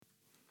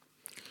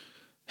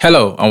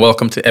Hello and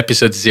welcome to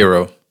episode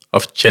 0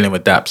 of Chilling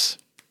with Daps.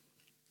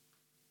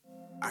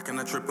 I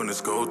cannot trip when it's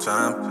go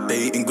time.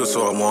 They eating good,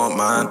 so I want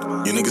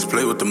mine. You niggas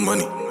play with the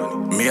money.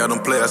 Me, I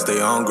don't play, I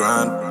stay on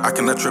grind. I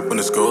cannot trip when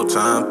it's go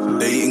time.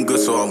 They eating good,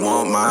 so I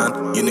want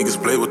mine. You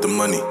niggas play with the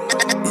money.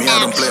 Me, I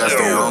don't play, I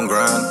stay on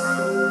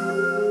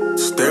grind.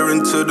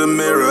 Staring to the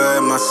mirror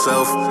at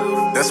myself.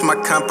 That's my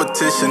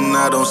competition,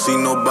 I don't see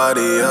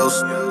nobody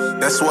else.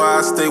 That's why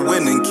I stay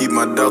winning, keep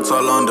my doubts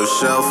all on the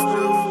shelf.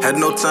 Had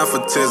no time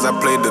for tears, I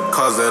played the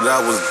cards that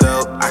I was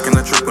dealt. I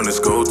cannot trip when it's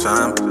go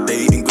time.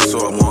 They eating good,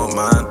 so I want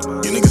mine.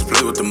 You niggas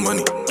play with the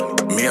money.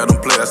 Me, I don't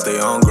play, I stay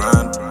on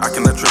grind. I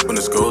cannot trip when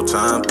it's go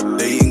time.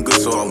 They eating good,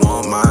 so I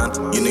want mine.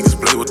 You niggas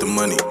play with the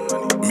money.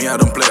 Me, I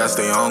don't play, I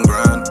stay on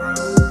grind.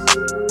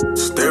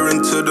 Staring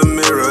to the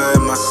mirror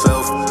at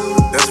myself.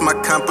 That's my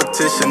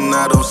competition,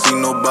 I don't see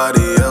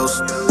nobody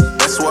else.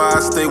 That's why I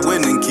stay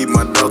winning, keep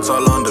my doubts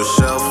all on the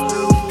shelf.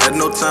 Had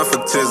no time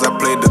for tears, I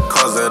played the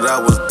cards that I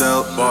was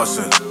dealt.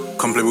 Bossing,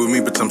 come play with me,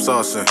 bitch, I'm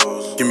saucing.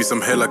 Give me some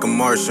hair like a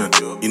Martian.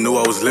 You knew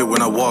I was lit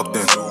when I walked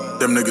in.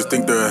 Them niggas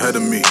think they're ahead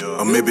of me,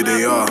 or maybe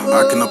they are.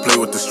 I cannot play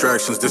with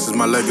distractions, this is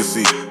my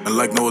legacy. And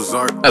like Noah's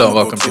Ark, Hello and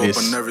welcome to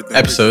this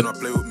episode.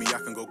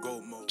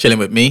 Chilling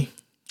with me,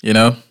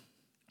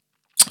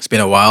 It's been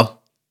a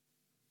while.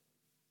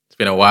 It's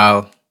been a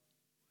while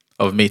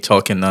of me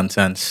talking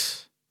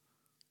nonsense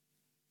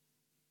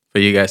for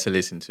you guys to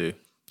listen to.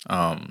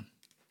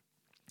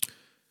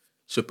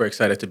 Super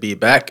excited to be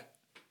back.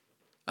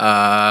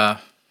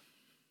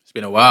 It's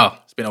been a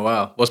while.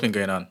 What's been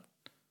going on?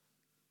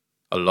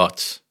 A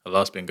lot's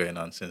been going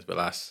on since we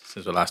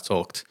last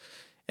talked.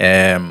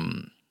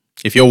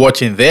 If you're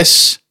watching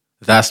this,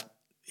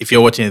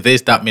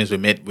 that means we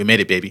made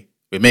it, baby.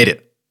 We made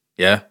it.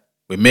 Yeah,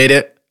 we made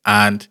it,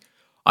 and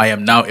I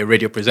am now a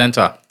radio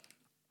presenter.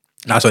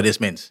 That's what this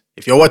means.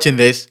 If you're watching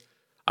this,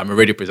 I'm a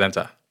radio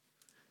presenter.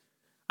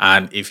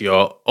 And if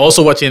you're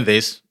also watching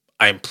this,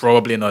 I'm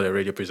probably not a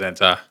radio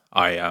presenter.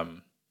 I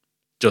am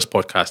just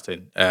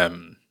podcasting.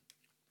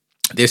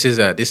 This is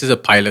a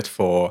pilot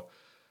for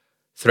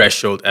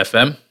Threshold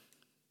FM,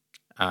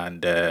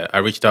 and I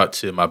reached out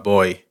to my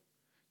boy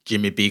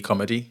Jimmy B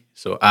Comedy.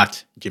 So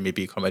at Jimmy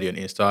B Comedy on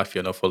Insta. If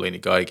you're not following the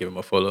guy, give him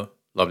a follow.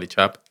 Lovely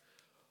chap,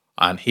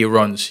 and he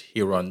runs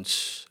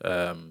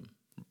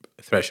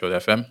Threshold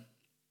FM.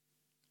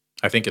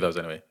 I think he does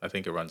anyway. I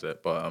think he runs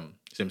it, but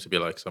he seems to be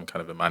like some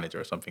kind of a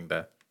manager or something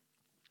there.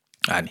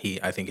 And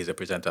I think he's a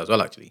presenter as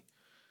well, actually.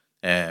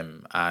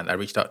 And I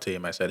reached out to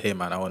him. I said, "Hey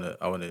man, I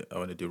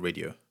wanna do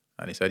radio."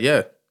 And he said,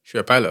 "Yeah,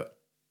 sure, a pilot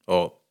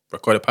or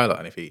record a pilot.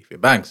 And if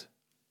it bangs,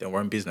 then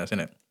we're in business,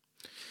 innit?"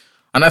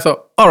 And I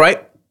thought, all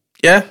right,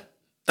 yeah,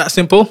 that's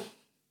simple,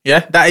 yeah,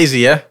 that easy,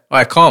 yeah. All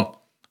right, calm.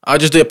 I'll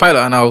just do a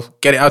pilot and I'll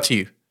get it out to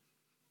you.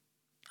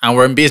 And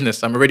we're in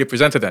business. I'm a radio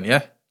presenter then,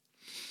 yeah.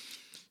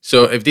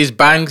 So if this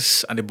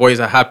bangs and the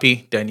boys are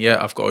happy, then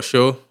yeah, I've got a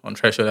show on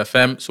Threshold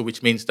FM. So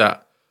which means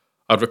that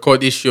I'll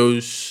record these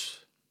shows.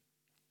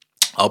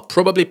 I'll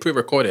probably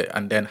pre-record it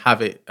and then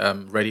have it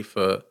ready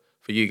for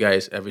you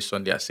guys every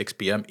Sunday at 6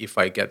 p.m. if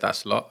I get that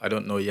slot. I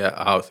don't know yet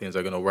how things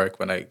are going to work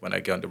when I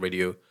get on the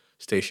radio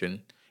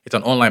station. It's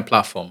an online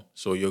platform,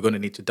 so you're going to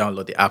need to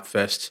download the app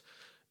first.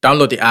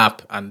 Download the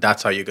app, and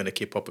that's how you're going to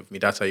keep up with me.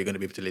 That's how you're going to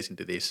be able to listen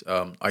to this.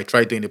 I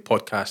tried doing the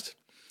podcast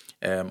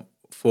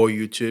for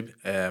YouTube,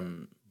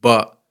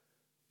 but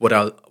what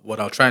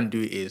I'll try and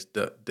do is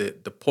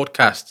the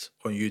podcast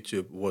on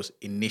YouTube was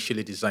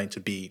initially designed to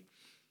be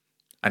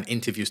an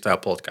interview style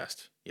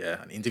podcast. Yeah,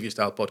 an interview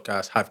style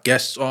podcast, have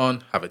guests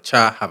on, have a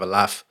chat, have a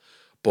laugh.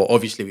 But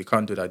obviously we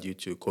can't do that due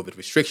to COVID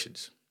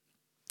restrictions.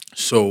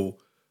 So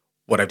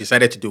what I've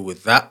decided to do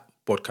with that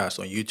podcast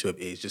on YouTube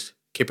is just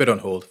keep it on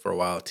hold for a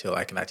while till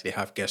I can actually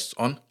have guests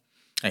on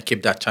and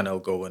keep that channel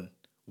going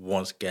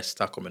once guests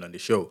start coming on the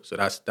show. So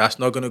that's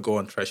not going to go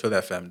on Threshold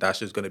FM. That's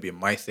just going to be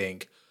my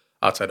thing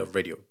outside of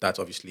radio. That's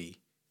obviously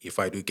if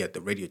I do get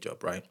the radio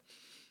job, right?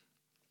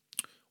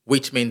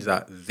 Which means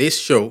that this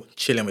show,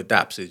 Chilling with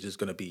Daps, is just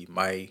going to be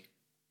my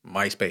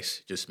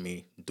space, just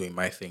me doing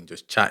my thing,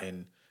 just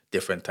chatting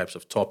different types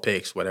of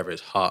topics, whatever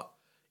is hot.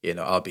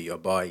 I'll be your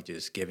boy,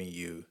 just giving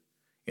you,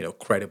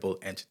 credible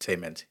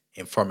entertainment,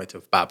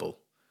 informative babble,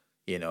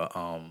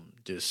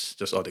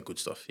 just all the good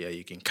stuff. Yeah,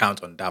 you can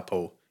count on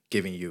Dapo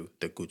giving you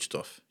the good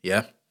stuff.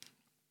 Yeah.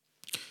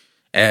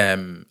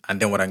 And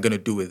then what I'm going to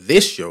do with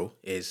this show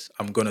is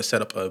I'm going to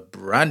set up a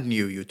brand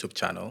new YouTube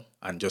channel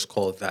and just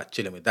call that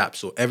Chilling with Dap.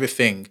 So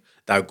everything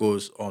that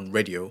goes on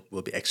radio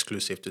will be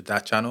exclusive to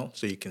that channel,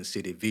 so you can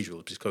see the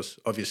visuals, because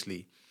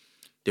obviously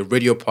the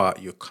radio part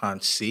you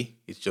can't see,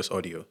 it's just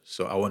audio.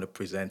 So I want to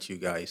present you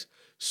guys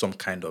some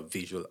kind of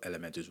visual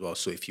element as well.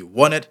 So if you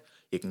want it,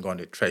 you can go on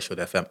the Threshold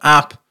FM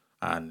app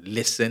and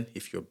listen.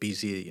 If you're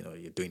busy,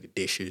 you're doing the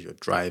dishes, you're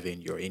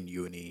driving, you're in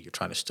uni, you're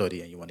trying to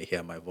study and you want to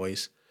hear my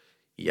voice,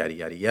 yada,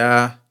 yada,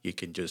 yada, you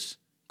can just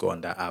go on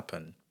that app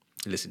and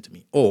listen to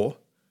me. Or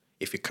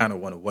if you kind of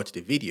want to watch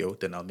the video,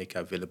 then I'll make it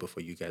available for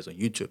you guys on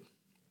YouTube.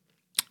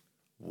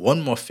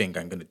 One more thing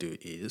I'm going to do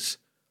is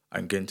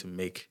I'm going to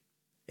make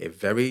a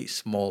very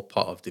small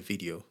part of the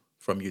video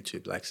from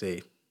YouTube, like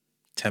say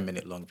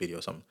 10-minute long video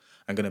or something.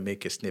 I'm going to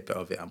make a snippet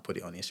of it and put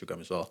it on Instagram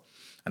as well.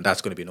 And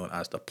that's going to be known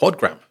as the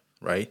podgram,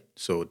 right?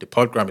 So the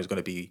podgram is going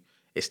to be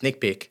a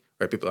sneak peek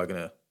where people are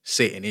going to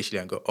say initially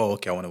and go, oh,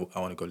 okay, I want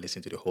to go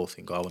listen to the whole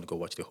thing, or I want to go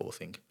watch the whole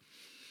thing.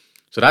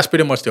 So that's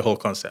pretty much the whole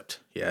concept.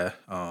 Yeah.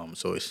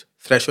 So it's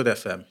Threshold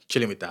FM,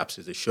 Chilling with Daps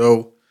is the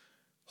show.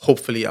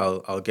 Hopefully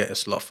I'll get a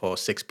slot for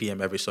 6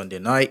 p.m. every Sunday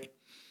night.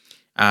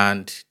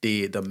 And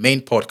the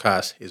main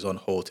podcast is on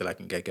hold till I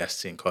can get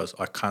guests in, because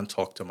I can't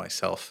talk to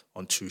myself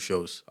on 2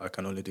 shows. I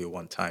can only do it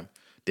one time.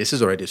 This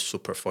is already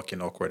super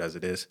fucking awkward as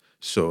it is.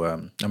 So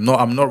I'm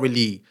not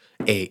really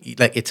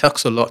like, it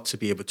takes a lot to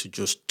be able to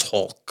just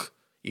talk,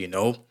 you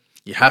know?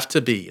 You have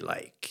to be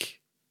like,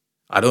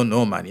 I don't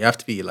know, man. You have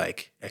to be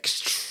like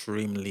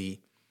extremely,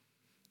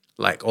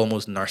 like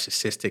almost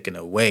narcissistic in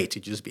a way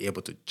to just be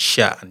able to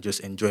chat and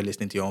just enjoy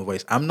listening to your own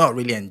voice. I'm not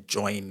really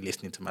enjoying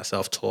listening to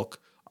myself talk.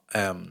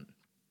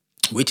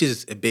 Which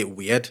is a bit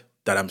weird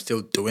that I'm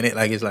still doing it.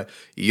 Like, it's like,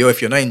 yo, if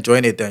you're not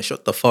enjoying it, then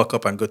shut the fuck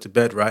up and go to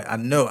bed, right? I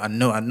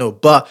know.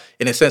 But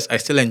in a sense, I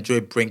still enjoy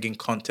bringing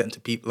content to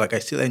people. Like, I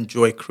still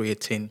enjoy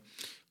creating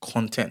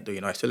content, though,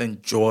 I still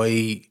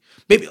enjoy,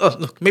 maybe, oh,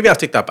 look, maybe I'll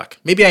take that back.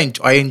 Maybe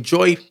I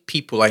enjoy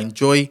people. I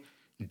enjoy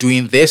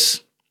doing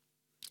this.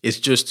 It's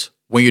just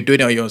when you're doing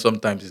it on your own,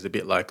 sometimes it's a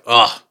bit like,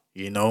 but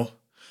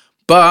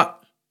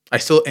I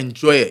still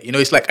enjoy it.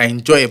 It's like I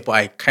enjoy it, but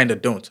I kind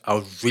of don't. I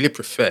would really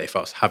prefer if I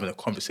was having a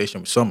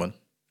conversation with someone,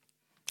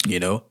 you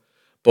know.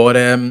 But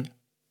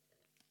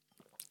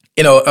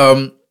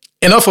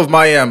enough of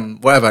my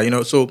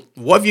whatever, So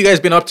what have you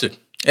guys been up to?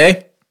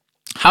 Eh?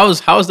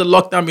 How's the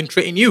lockdown been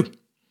treating you?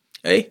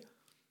 Eh?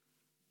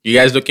 You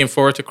guys looking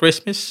forward to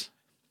Christmas?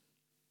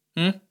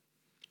 Hmm?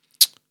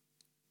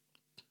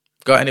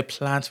 Got any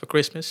plans for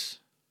Christmas?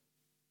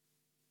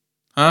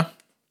 Huh?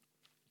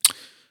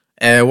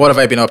 What have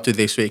I been up to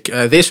this week?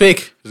 This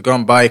week has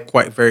gone by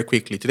quite very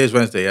quickly. Today's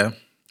Wednesday, yeah.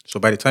 So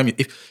by the time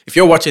if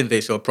you're watching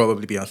this, it'll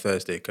probably be on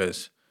Thursday,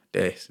 because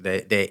there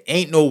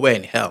ain't no way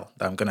in hell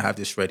that I'm gonna have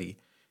this ready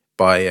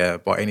by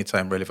any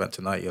time relevant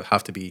tonight. It'll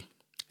have to be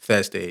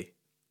Thursday,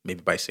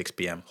 maybe by 6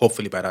 p.m.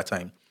 Hopefully by that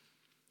time,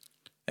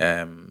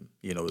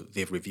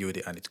 they've reviewed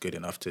it and it's good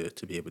enough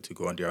to be able to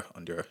go on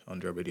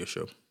their radio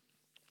show.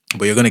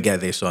 But you're gonna get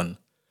this on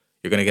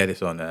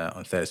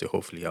on Thursday.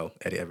 Hopefully, I'll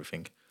edit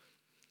everything.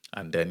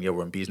 And then, yeah,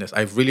 we're in business.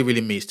 I've really,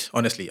 really missed,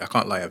 honestly, I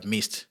can't lie, I've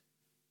missed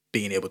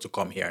being able to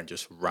come here and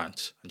just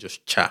rant and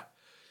just chat.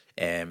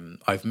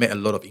 I've met a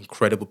lot of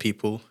incredible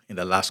people in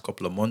the last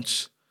couple of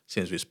months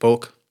since we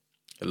spoke.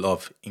 A lot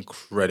of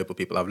incredible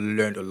people. I've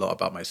learned a lot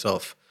about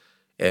myself.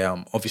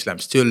 Obviously, I'm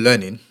still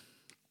learning.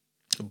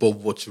 But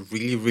what's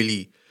really,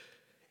 really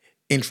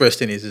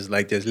interesting is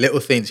like there's little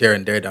things here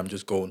and there that I'm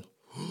just going,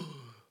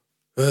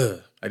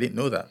 I didn't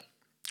know that.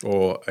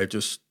 Or I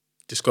just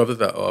discovered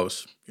that I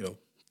was,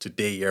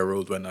 today year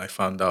old when I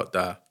found out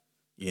that,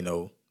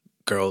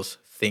 girls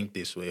think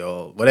this way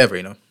or whatever,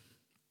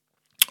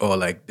 or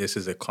like this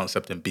is a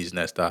concept in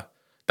business that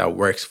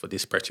works for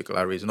this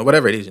particular reason or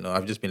whatever it is.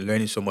 I've just been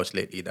learning so much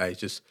lately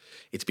that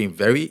it's been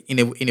very,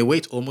 in a way,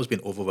 it's almost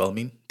been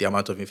overwhelming, the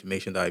amount of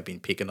information that I've been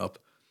picking up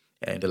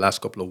in the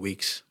last couple of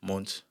weeks,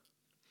 months.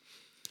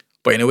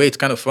 But in a way, it's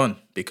kind of fun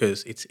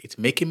because it's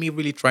making me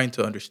really trying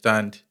to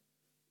understand.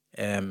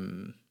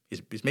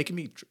 It's making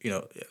me,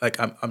 like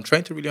I'm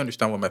trying to really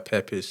understand what my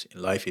purpose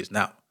in life is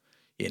now.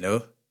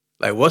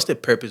 Like what's the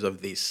purpose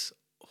of this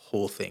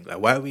whole thing? Like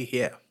why are we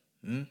here?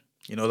 Hmm?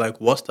 Like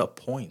what's the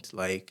point?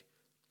 Like,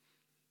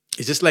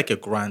 is this like a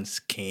grand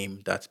scheme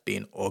that's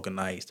being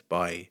organized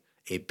by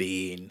a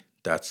being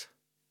that's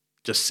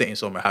just sitting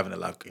somewhere having a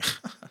laugh?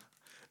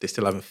 They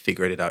still haven't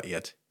figured it out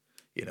yet.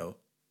 You know,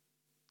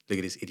 Look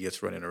at these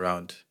idiots running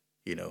around.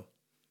 You know,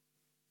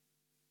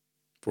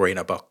 worrying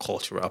about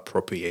cultural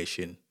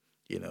appropriation.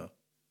 You know,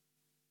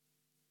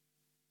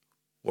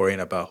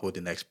 worrying about who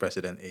the next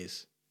president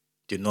is.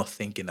 They're not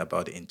thinking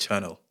about the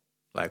internal,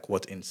 like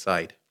what's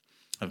inside,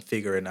 and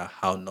figuring out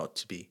how not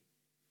to be,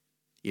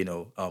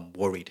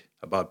 worried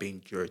about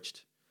being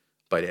judged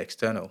by the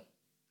external.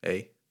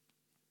 Eh?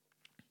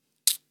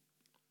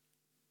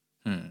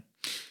 Hmm.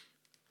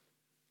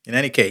 In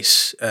any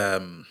case,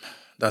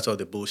 that's all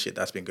the bullshit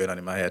that's been going on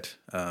in my head.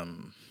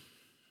 I'm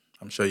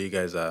sure you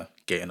guys are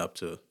getting up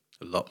to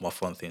a lot more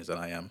fun things than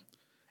I am.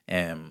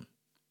 Um,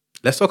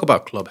 let's talk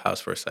about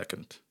Clubhouse for a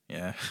second.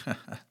 Yeah.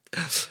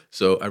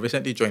 So I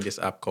recently joined this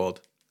app called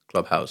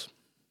Clubhouse.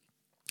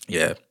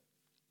 Yeah,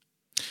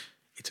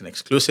 it's an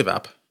exclusive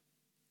app.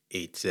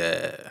 It's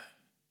uh,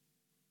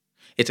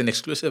 it's an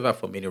exclusive app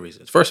for many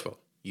reasons. First of all,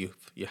 you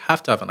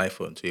have to have an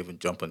iPhone to even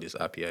jump on this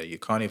app. Yeah, you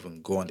can't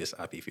even go on this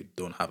app if you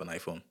don't have an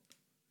iPhone,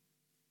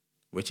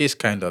 which is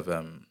kind of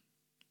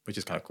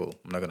cool.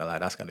 I'm not gonna lie,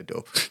 that's kind of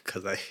dope.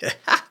 Because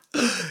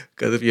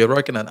because if you're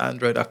working on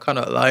Android, I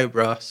cannot lie,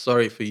 bro.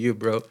 Sorry for you,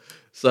 bro.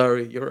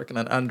 Sorry, you're working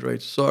on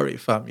Android. Sorry,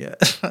 fam. Yeah,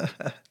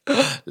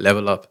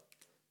 level up.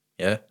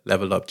 Yeah,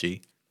 level up,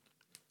 G.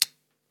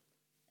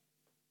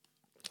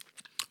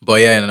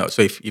 But yeah, no.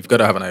 So if you've got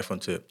to have an iPhone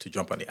to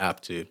jump on the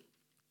app to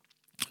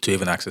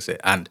even access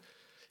it, and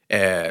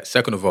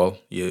Second of all,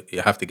 you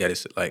have to get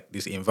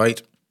this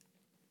invite,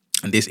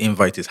 and this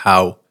invite is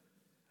how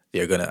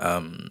they're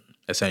gonna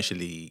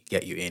essentially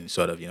get you in,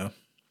 sort of, you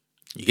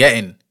get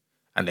in,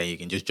 and then you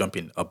can just jump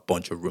in a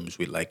bunch of rooms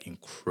with like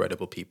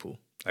incredible people.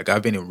 Like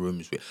I've been in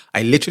rooms with,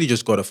 I literally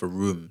just got off a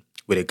room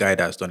with a guy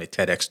that's done a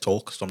TEDx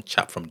talk, some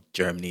chap from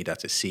Germany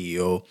that's a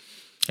CEO,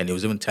 and he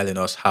was even telling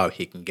us how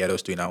he can get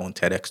us doing our own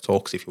TEDx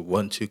talks if you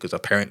want to, because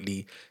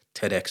apparently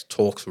TEDx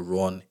talks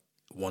run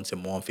once a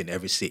month in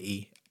every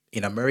city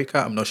in America.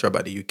 I'm not sure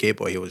about the UK,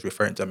 but he was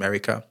referring to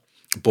America.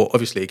 But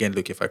obviously, again,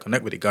 look, if I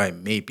connect with a guy,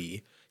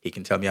 maybe he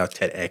can tell me how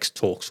TEDx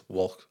talks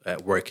work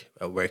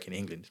in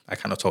England. I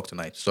cannot talk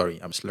tonight. Sorry,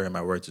 I'm slurring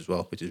my words as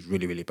well, which is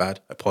really, really bad.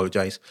 I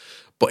apologize,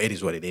 but it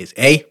is what it is.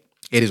 It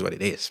is what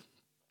it is.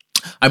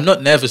 I'm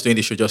not nervous doing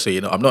this show, just so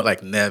you know. I'm not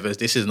like nervous.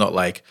 This is not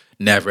like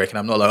nerve wracking.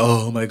 I'm not like,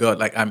 oh my God.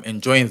 Like I'm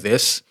enjoying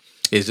this.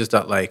 It's just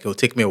that like it'll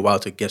take me a while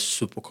to get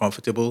super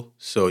comfortable.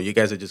 So you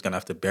guys are just gonna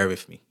have to bear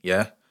with me.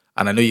 Yeah.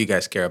 And I know you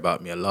guys care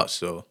about me a lot.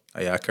 So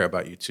yeah, I care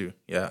about you too.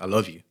 Yeah. I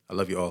love you. I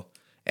love you all.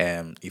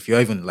 If you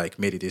even like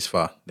made it this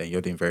far, then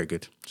you're doing very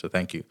good. So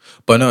thank you.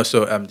 But no,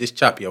 so this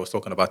chap here was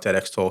talking about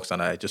TEDx talks,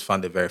 and I just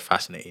found it very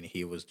fascinating.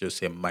 He was just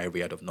a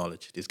myriad of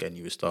knowledge. This guy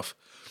knew his stuff.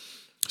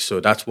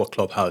 So that's what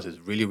Clubhouse is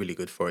really, really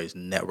good for, is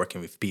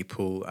networking with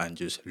people and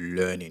just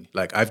learning.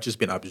 Like I've just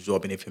been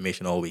absorbing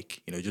information all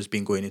week, just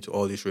been going into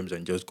all these rooms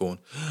and just going,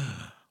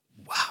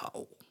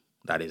 wow,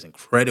 that is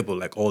incredible.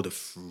 Like all the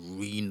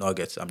free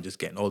nuggets, I'm just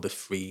getting all the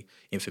free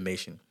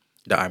information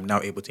that I'm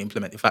now able to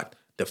implement. In fact,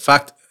 what the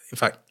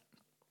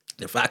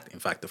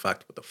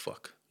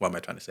fuck? What am I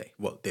trying to say?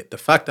 Well, the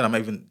fact that I'm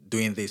even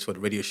doing this for the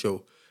radio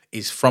show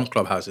is from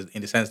Clubhouse,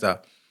 in the sense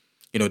that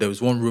there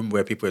was one room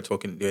where people were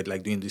talking, they're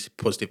like doing these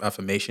positive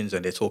affirmations,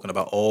 and they're talking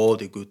about all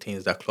the good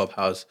things that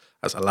Clubhouse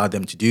has allowed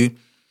them to do.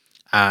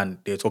 And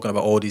they're talking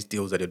about all these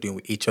deals that they're doing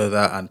with each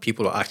other, and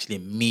people are actually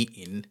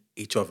meeting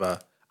each other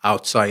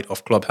outside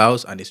of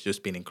Clubhouse, and it's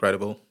just been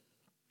incredible.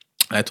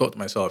 And I thought to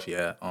myself,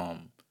 yeah,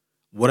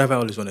 what have I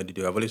always wanted to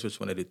do? I've always just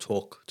wanted to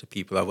talk to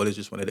people. I've always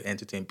just wanted to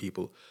entertain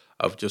people.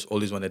 I've just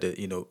always wanted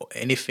to,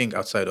 anything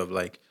outside of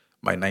like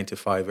my 9 to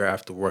 5, where I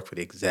have to work with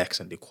execs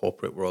and the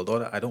corporate world. All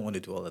that, I don't want to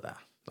do all of that.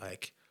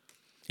 Like,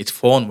 it's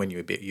fun when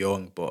you're a bit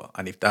young,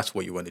 and if that's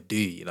what you want to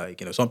do,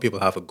 some people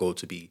have a goal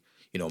to be,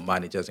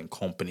 managers in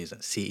companies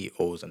and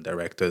CEOs and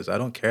directors. I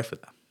don't care for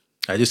that.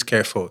 I just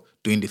care for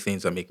doing the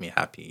things that make me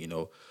happy,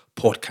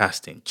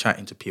 podcasting,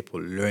 chatting to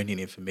people, learning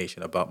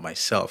information about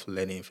myself,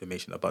 learning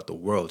information about the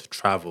world,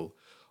 travel,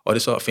 all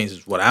these sort of things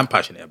is what I'm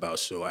passionate about.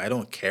 So I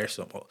don't care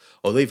so much.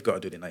 Although you've got to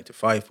do the 9 to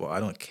 5, but I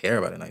don't care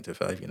about the 9 to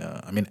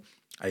 5, I mean,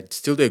 I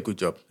still do a good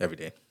job every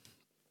day.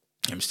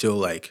 I'm still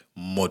like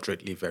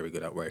moderately very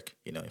good at work.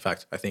 In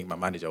fact, I think my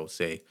manager would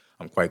say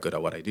I'm quite good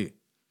at what I do.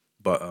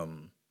 But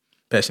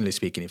personally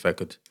speaking, if I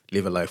could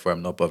live a life where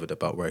I'm not bothered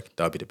about work,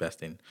 that would be the best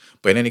thing.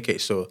 But in any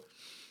case, so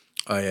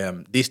I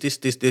am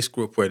this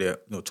group where they're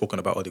talking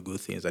about all the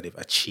good things that they've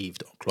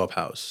achieved on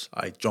Clubhouse.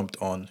 I jumped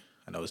on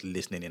and I was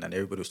listening in, and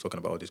everybody was talking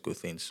about all these good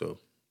things. So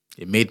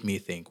it made me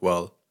think,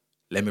 well,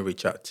 let me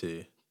reach out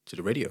to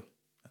the radio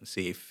and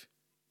see if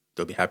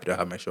they'll be happy to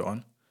have my show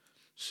on.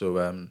 So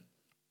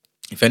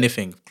if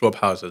anything,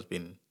 Clubhouse has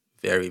been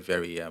very,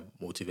 very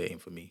motivating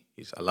for me.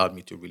 It's allowed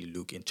me to really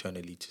look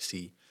internally to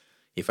see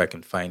if I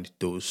can find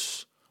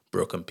those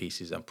broken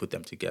pieces and put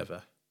them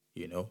together,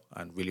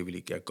 and really,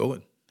 really get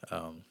going.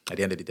 At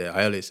the end of the day,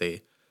 I always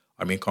say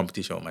I'm in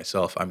competition with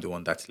myself. I'm the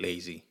one that's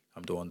lazy.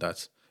 I'm the one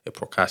that's a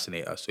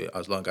procrastinator. So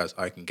as long as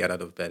I can get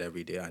out of bed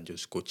every day and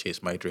just go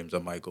chase my dreams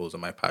and my goals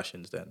and my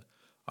passions, then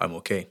I'm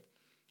okay.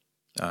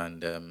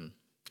 And,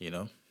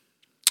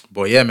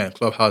 but yeah, man,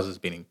 Clubhouse has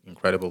been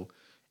incredible.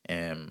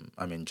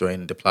 I'm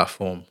enjoying the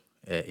platform.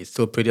 It's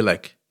still pretty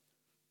like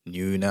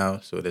new now,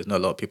 so there's not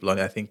a lot of people on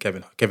it. I think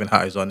Kevin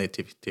Hart is on it,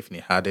 Tiffany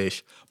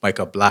Haddish,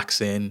 Michael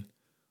Blackson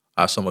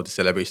are some of the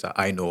celebrities that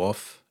I know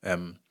of.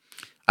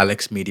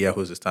 Alex Media,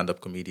 who's a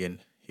stand-up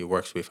comedian, he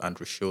works with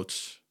Andrew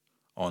Schultz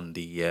on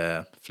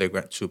the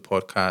Flagrant 2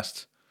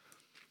 podcast.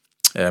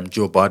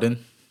 Joe Biden,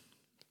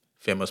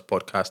 famous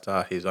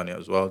podcaster, he's on it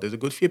as well. There's a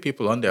good few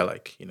people on there,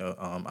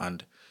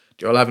 and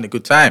they're all having a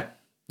good time,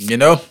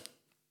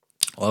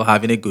 all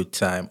having a good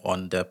time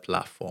on the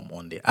platform,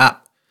 on the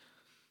app.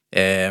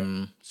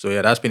 So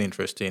yeah, that's been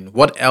interesting.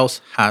 What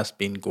else has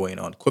been going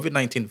on?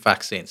 COVID-19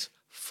 vaccines.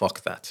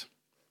 Fuck that.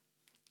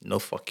 No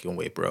fucking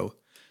way, bro.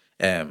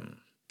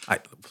 I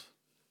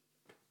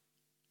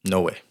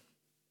no way.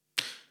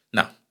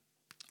 Now,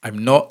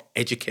 I'm not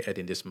educated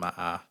in this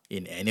matter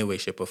in any way,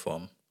 shape, or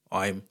form.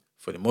 I'm,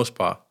 for the most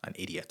part, an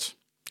idiot.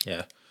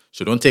 Yeah.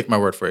 So don't take my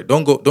word for it.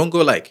 Don't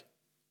go like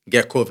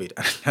get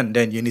COVID and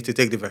then you need to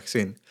take the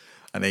vaccine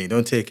and then you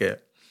don't take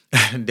it.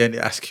 And then they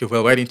ask you,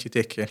 well, why didn't you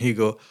take it? And you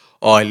go,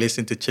 oh, I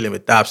listened to Chilling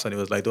with Daps and he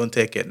was like, don't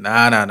take it.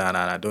 Nah,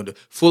 don't do.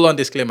 Full on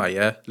disclaimer,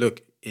 yeah.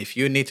 Look, if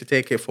you need to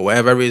take it for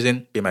whatever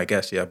reason, be my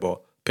guest, yeah.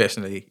 But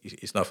personally,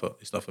 it's not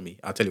for me.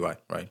 I'll tell you why,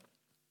 right?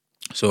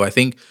 So I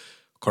think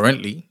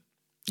currently,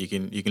 you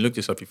can look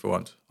this up if you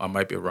want. I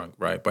might be wrong,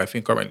 right? But I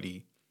think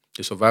currently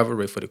The survival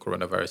rate for the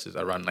coronavirus is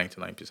around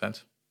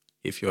 99%.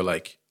 If you're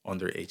like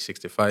under age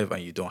 65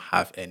 and you don't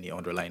have any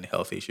underlying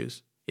health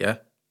issues. Yeah.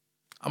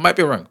 I might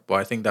be wrong, but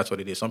I think that's what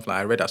it is. Something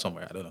I read that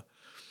somewhere. I don't know.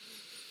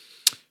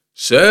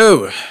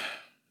 So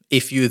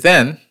if you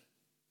then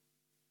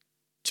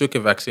took a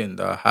vaccine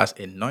that has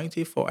a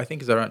 94, I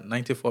think it's around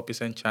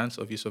 94% chance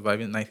of you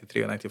surviving,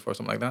 93 or 94,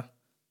 something like that.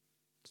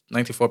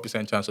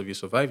 94% chance of you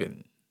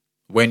surviving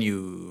when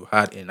you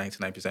had a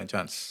 99%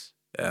 chance.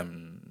 I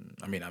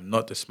mean, I'm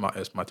not the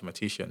smartest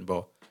mathematician,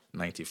 but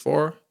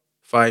 94,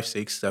 5,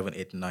 6, 7,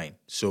 8, 9.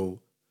 So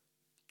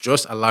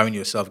just allowing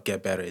yourself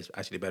get better is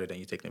actually better than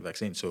you taking the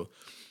vaccine. So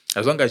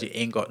as long as you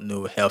ain't got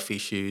no health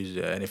issues,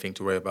 anything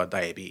to worry about,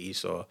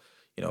 diabetes or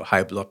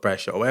high blood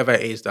pressure or whatever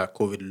it is that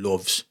COVID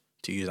loves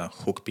to use and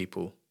hook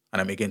people.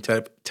 And I'm again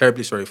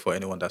terribly sorry for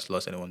anyone that's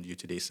lost anyone due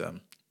to this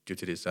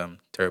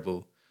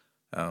terrible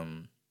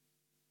um,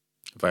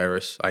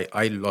 virus.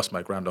 I lost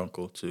my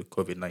granduncle to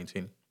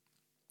COVID-19.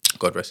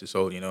 God rest his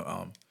soul.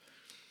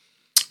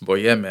 But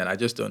yeah, man, I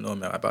just don't know,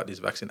 man, about this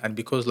vaccine. And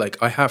because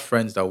like I have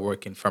friends that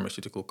work in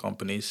pharmaceutical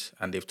companies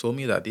and they've told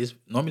me that these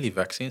normally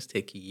vaccines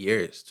take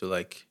years to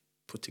like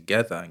put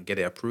together and get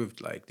it approved.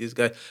 Like this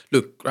guy,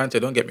 look, granted,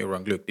 don't get me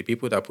wrong. Look, the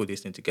people that put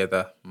this thing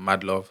together,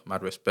 mad love,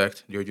 mad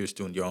respect, they're just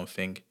doing their own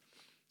thing.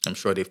 I'm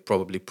sure they've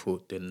probably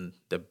put in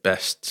the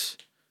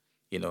best,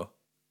 you know,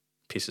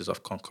 pieces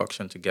of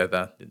concoction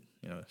together.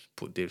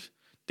 Put they've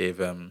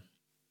they've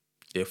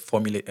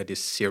formulated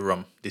this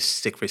serum, this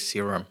secret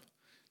serum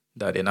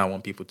that they now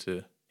want people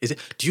to. Is it?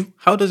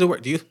 How does it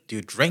work? Do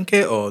you drink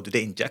it or do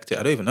they inject it?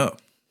 I don't even know.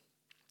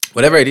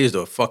 Whatever it is,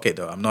 though, fuck it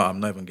though. I'm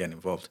not even getting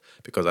involved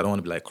because I don't want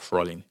to be like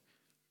crawling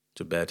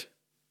to bed.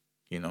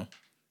 You know,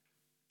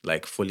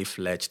 like fully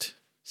fledged,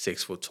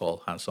 6 foot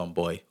tall, handsome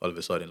boy. All of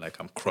a sudden, like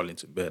I'm crawling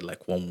to bed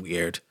like one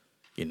weird,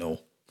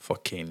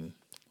 fucking.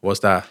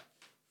 What's that?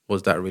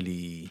 Was that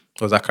really?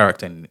 Was that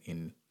character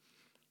in?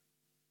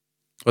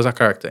 Was that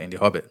character in The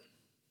Hobbit?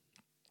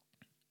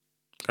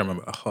 Can't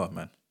remember. Oh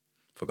man,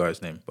 forgot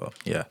his name. But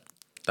yeah,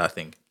 that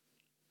thing.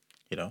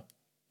 You know.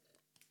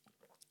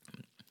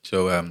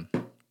 So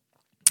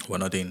we're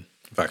not doing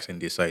vaccine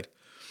this side.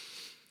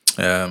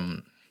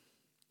 Um,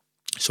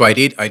 so I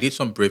did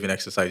some breathing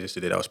exercises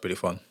today. That was pretty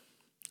fun.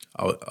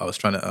 I was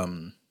trying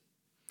to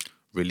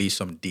release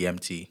some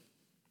DMT.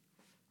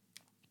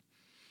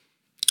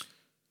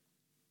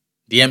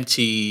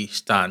 DMT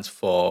stands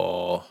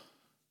for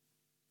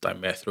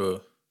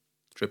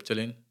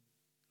dimethyltryptamine.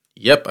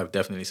 Yep, I've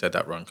definitely said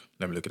that wrong.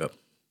 Let me look it up.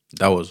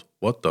 That was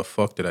what the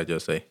fuck did I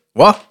just say?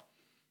 What?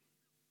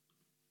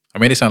 I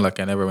made it sound like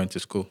I never went to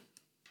school.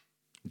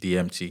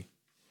 DMT.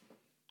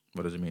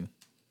 What does it mean?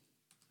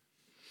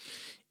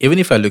 Even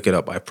if I look it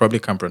up, I probably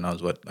can't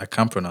pronounce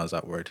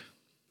that word.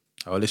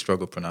 I always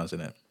struggle pronouncing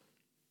it.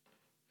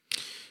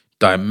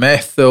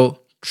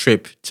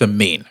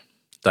 Dimethyltryptamine.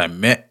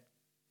 Dime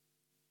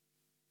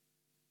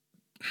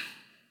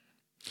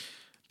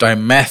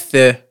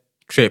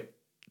dimethyltryp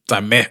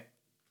dime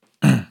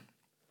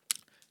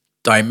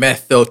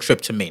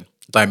dimethyltryptamine.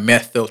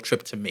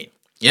 Dimethyltryptamine.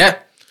 Yeah.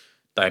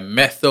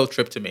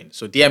 Dimethyltryptamine.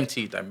 So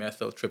DMT,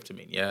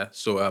 dimethyltryptamine. Yeah.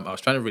 So I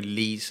was trying to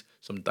release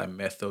some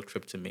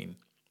dimethyltryptamine,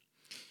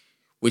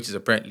 which is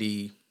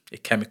apparently a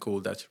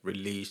chemical that's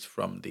released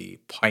from the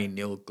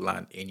pineal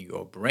gland in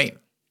your brain,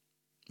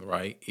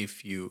 right?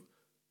 If you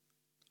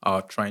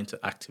are trying to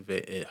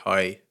activate a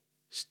high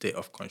state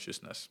of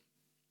consciousness.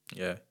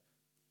 Yeah.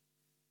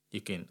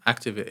 You can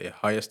activate a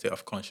higher state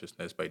of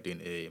consciousness by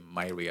doing a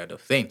myriad of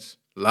things,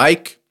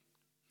 like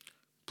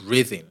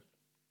breathing,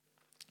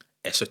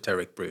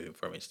 esoteric breathing,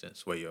 for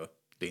instance, where you're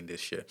doing this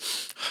shit.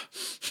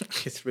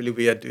 It's really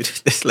weird, dude.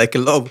 There's like a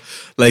lot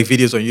of like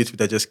videos on YouTube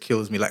that just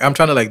kills me. Like I'm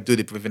trying to like do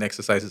the breathing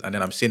exercises, and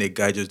then I'm seeing a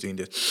guy just doing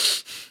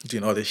this,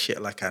 doing all this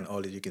shit, like and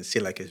all this. You can see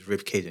like his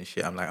rib cage and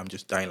shit. I'm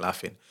just dying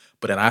laughing.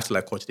 But then I have to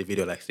like watch the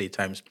video like 3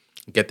 times,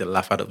 get the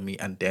laugh out of me,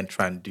 and then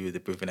try and do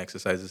the breathing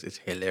exercises. It's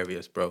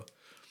hilarious, bro.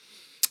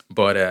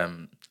 But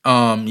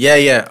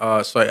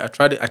yeah. So I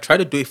tried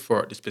to do it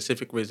for the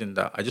specific reason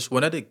that I just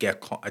wanted to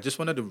get calm. I just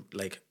wanted to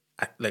like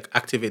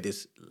activate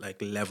this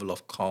like level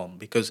of calm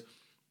because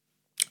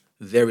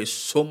there is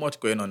so much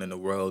going on in the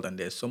world and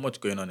there's so much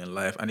going on in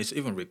life, and it's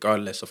even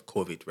regardless of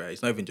COVID, right?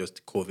 It's not even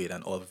just COVID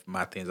and all of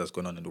mad things that's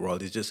going on in the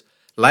world. It's just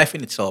life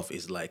in itself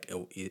is like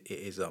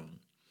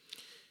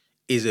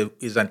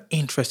is an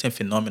interesting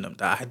phenomenon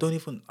that I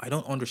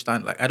don't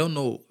understand. Like I don't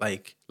know.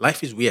 Like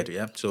life is weird,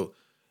 yeah. So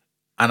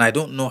and I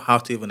don't know how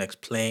to even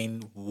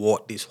explain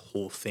what this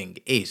whole thing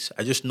is.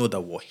 I just know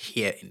that we're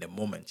here in the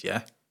moment,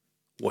 yeah?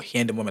 We're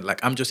here in the moment. Like,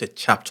 I'm just a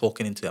chap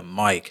talking into a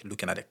mic,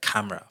 looking at a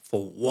camera.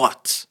 For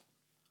what?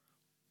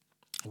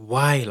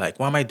 Why? Like,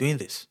 why am I doing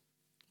this?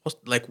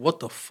 What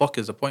the fuck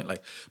is the point?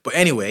 Like, but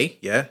anyway,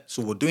 yeah.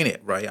 So we're doing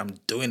it, right? I'm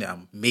doing it.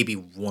 Maybe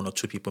 1 or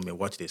 2 people may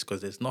watch this because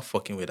there's no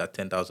fucking way that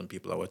 10,000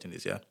 people are watching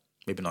this, yeah?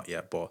 Maybe not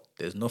yet, but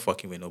there's no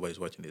fucking way nobody's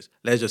watching this.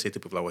 Let's just say 2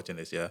 people are watching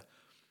this, yeah?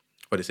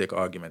 For the sake of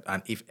argument.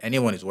 And if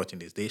anyone is watching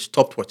this, they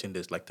stopped watching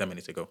this like 10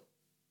 minutes ago,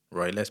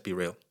 right? Let's be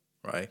real,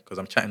 right? Because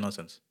I'm chatting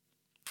nonsense.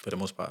 For the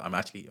most part, I'm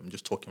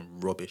just talking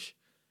rubbish.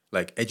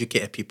 Like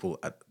educated people,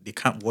 they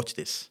can't watch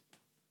this.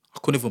 I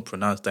couldn't even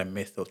pronounce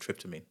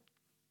dimethyltryptamine,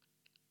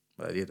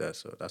 but I did that,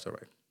 so that's all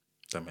right.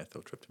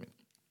 Dimethyltryptamine.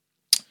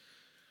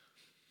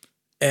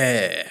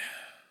 Eh,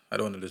 I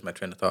don't want to lose my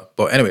train of thought.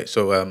 But anyway,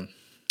 so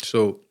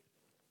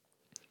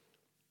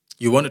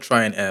you want to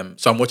try and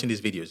so I'm watching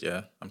these videos,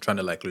 yeah. I'm trying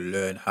to like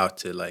learn how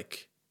to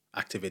like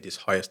activate this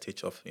higher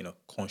stage of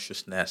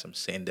consciousness. I'm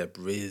saying they're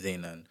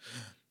breathing and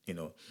you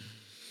know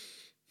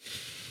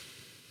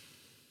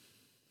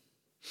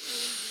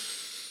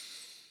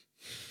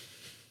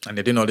and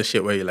they're doing all this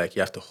shit where you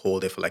have to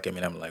hold it for like a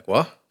minute. I'm like,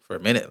 what? For a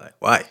minute? Like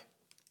why?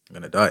 I'm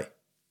gonna die.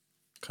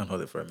 Can't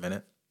hold it for a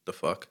minute. The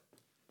fuck?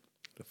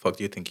 The fuck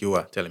do you think you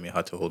are telling me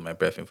how to hold my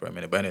breath in for a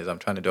minute? But anyways, I'm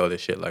trying to do all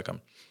this shit like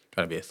I'm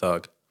trying to be a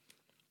thug.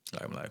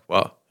 Like, I'm like,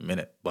 wow, a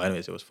minute. But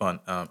anyways, it was fun.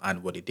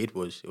 And what it did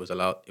was it was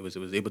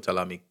able to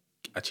allow me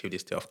achieve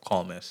this state of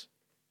calmness.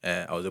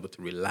 I was able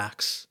to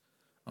relax.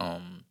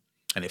 Um,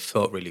 and it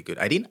felt really good.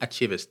 I didn't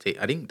achieve a state.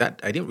 I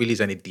didn't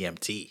release any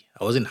DMT.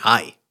 I wasn't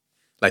high.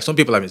 Like some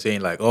people have been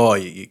saying, like, oh,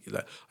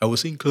 like I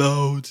was in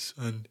clouds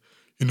and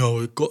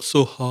it got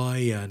so high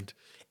and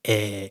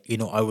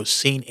I was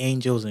seeing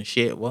angels and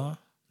shit. What?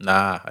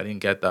 Nah, I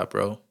didn't get that,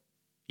 bro.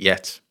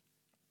 Yet.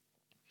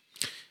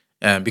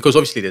 Because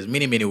obviously there's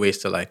many ways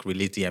to like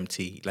release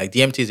DMT. Like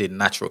DMT is a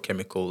natural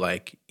chemical,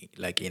 like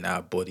in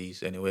our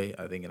bodies anyway.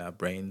 I think in our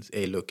brains.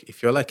 Hey, look,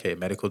 if you're like a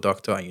medical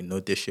doctor and you know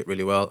this shit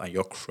really well, and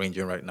you're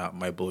cringing right now at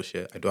my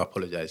bullshit, I do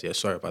apologize. Yeah,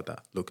 sorry about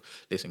that. Look,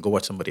 listen, go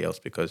watch somebody else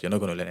because you're not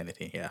going to learn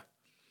anything here.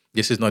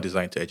 This is not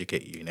designed to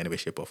educate you in any way,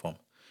 shape, or form.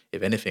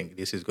 If anything,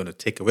 this is going to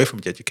take away from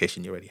the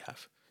education you already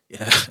have.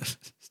 Yeah,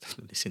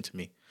 listen to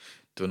me.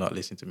 Do not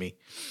listen to me.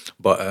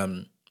 But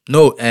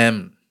no,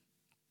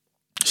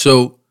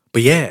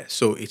 but yeah,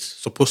 so it's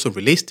supposed to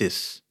release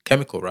this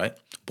chemical, right?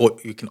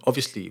 But you can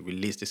obviously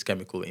release this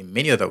chemical in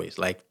many other ways,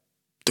 like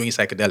doing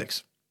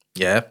psychedelics.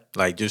 Yeah,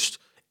 like just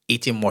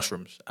eating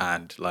mushrooms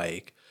and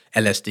like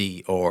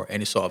LSD or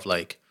any sort of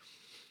like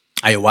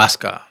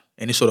ayahuasca,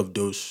 any sort of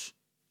those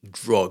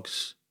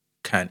drugs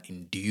can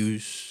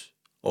induce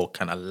or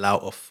can allow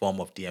a form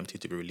of DMT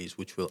to be released,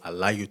 which will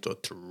allow you to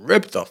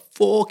trip the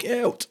fuck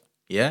out.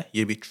 Yeah,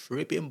 you'll be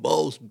tripping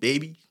balls,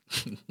 baby.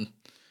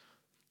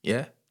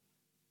 Yeah,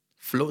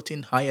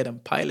 floating higher than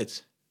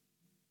pilots.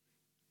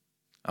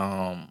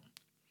 Um,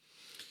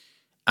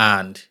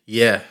 and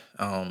yeah,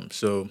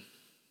 so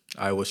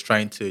I was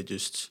trying to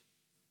just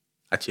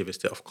achieve a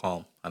state of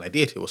calm, and I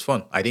did. It was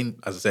fun. I didn't,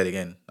 as I said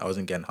again, I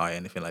wasn't getting high or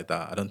anything like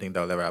that. I don't think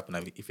that will ever happen.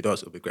 If it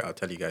does, it'll be great. I'll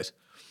tell you guys.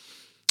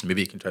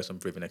 Maybe you can try some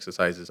breathing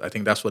exercises. I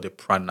think that's what the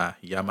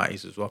pranayama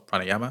is as well.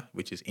 Pranayama,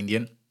 which is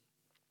Indian.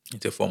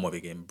 It's a form of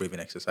again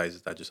breathing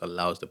exercises that just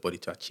allows the body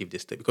to achieve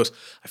this state. Because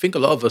I think a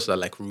lot of us are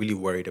like really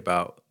worried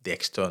about the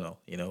external.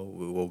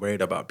 We're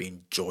worried about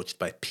being judged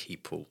by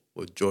people.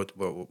 We're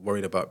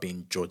worried about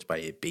being judged by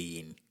a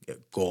being, a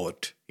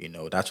God.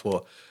 That's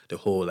what the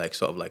whole like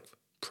sort of like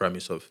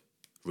premise of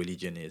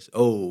religion is.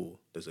 Oh,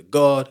 there's a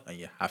God, and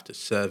you have to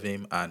serve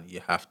him, and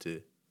you have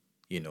to,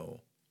 you know,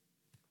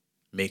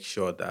 make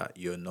sure that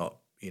you're not,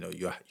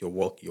 you're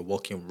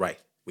walking right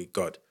with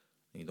God,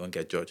 and you don't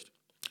get judged.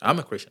 I'm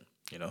a Christian,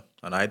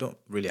 and I don't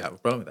really have a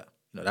problem with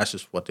that. That's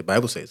just what the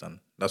Bible says, and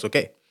that's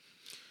okay.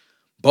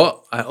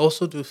 But I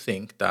also do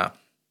think that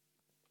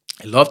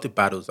a lot of the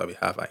battles that we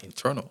have are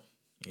internal.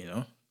 You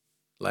know,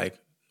 like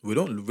we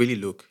don't really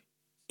look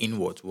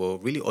inwards. We're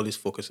really always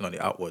focusing on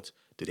the outwards.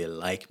 Do they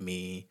like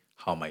me?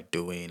 How am I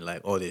doing?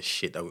 Like all this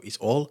shit that it's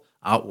all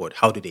outward.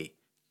 How do they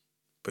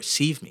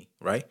perceive me?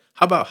 Right?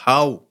 How about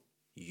how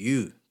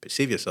you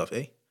perceive yourself?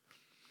 Eh?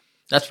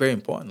 That's very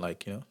important.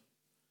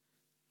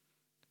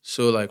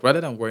 So like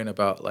rather than worrying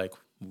about like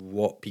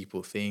what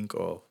people think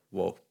or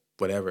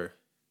whatever,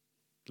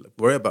 like,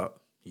 worry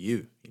about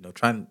you.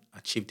 Try and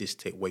achieve this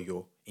state where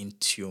you're in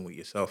tune with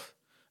yourself.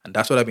 And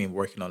that's what I've been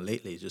working on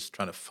lately, is just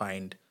trying to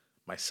find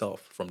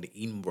myself from the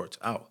inwards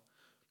out.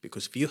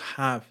 Because if you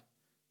have,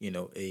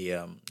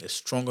 a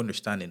strong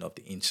understanding of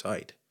the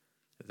inside,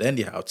 then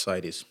the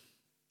outside is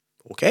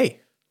okay,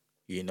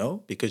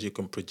 because you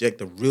can project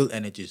the real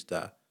energies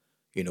that,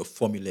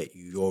 formulate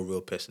your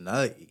real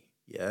personality.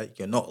 Yeah.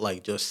 You're not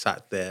like just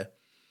sat there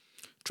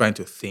trying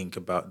to think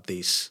about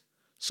this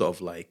sort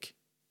of like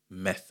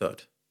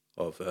method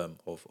of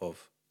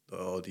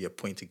or you're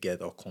putting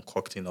together or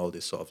concocting all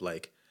this sort of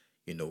like,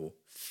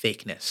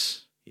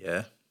 fakeness.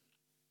 Yeah.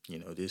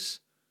 This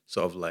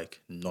sort of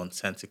like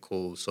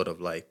nonsensical sort of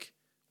like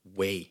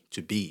way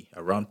to be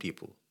around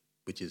people,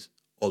 which is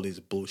all this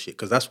bullshit.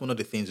 Because that's one of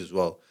the things as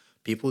well.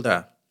 People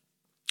that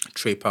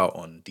trip out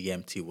on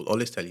DMT will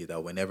always tell you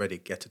that whenever they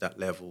get to that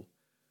level,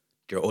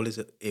 they're always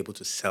able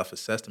to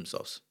self-assess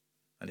themselves.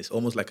 And it's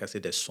almost like I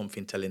said, there's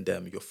something telling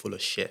them you're full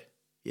of shit.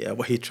 Yeah,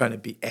 why are you trying to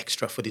be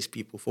extra for these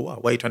people? For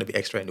what? Why are you trying to be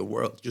extra in the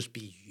world? Just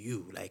be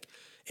you. Like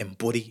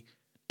embody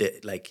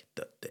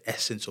the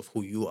essence of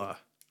who you are.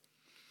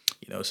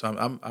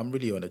 So I'm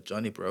really on a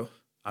journey, bro.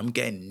 I'm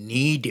getting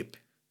knee deep.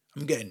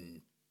 I'm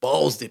getting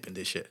balls deep in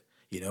this shit.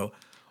 You know,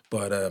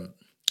 but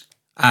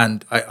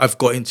And I've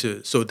got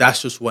into, so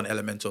that's just one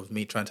element of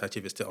me trying to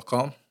achieve a state of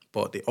calm.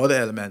 But the other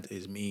element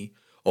is me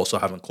also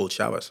having cold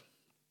showers.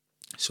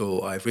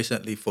 So I've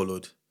recently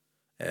followed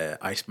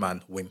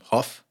Iceman Wim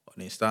Hof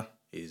on Insta.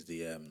 Is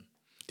the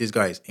This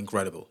guy is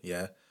incredible.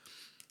 Yeah,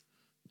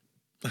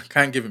 I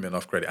can't give him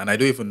enough credit, and I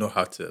don't even know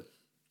how to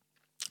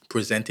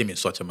present him in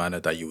such a manner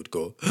that you would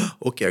go,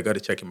 okay, I got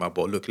to check him out.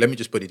 But look, let me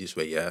just put it this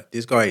way. Yeah,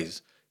 this guy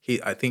is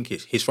he. I think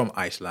he's from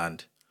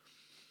Iceland.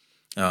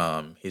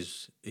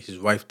 His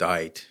wife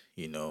died.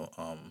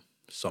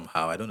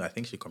 Somehow I don't know. I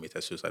think she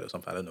committed suicide or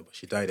something. I don't know, but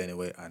she died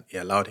anyway, and it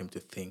allowed him to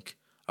think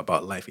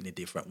about life in a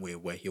different way,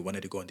 where he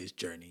wanted to go on this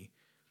journey,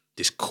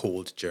 this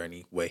cold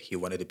journey, where he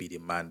wanted to be the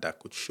man that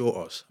could show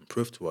us and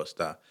prove to us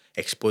that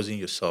exposing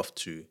yourself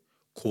to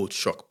cold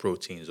shock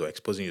proteins or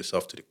exposing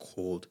yourself to the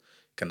cold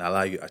can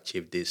allow you to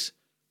achieve this,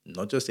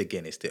 not just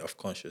again a state of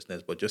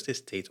consciousness, but just a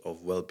state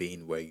of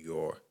well-being where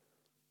you're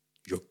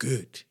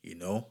good.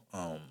 You're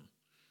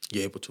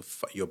able to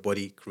your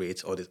body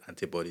creates all these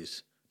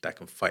antibodies that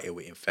can fight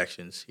away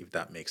infections, if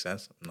that makes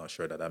sense. I'm not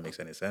sure that that makes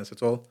any sense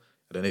at all.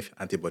 I don't know if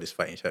antibodies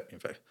fight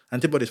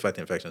antibodies fight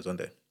infections, don't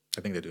they?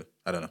 I think they do.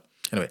 I don't know.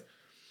 Anyway,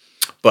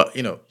 but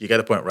you get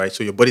the point, right?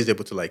 So your body's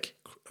able to like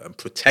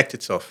protect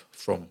itself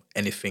from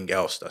anything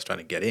else that's trying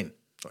to get in,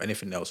 or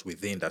anything else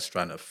within that's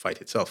trying to fight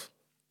itself.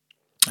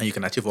 And you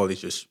can achieve all this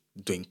just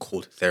doing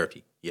cold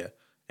therapy. Yeah,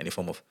 any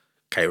form of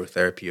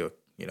cryotherapy, or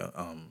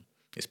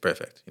it's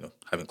perfect.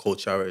 Having cold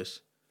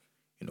showers,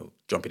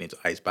 jumping into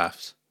ice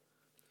baths.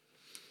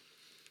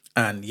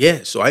 And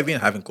yeah, so I've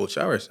been having cold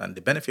showers, and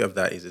the benefit of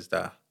that is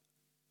that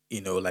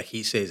like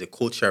he says, a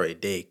cold shower a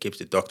day keeps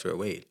the doctor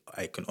away.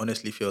 I can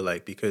honestly feel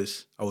like,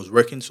 because I was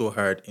working so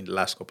hard in the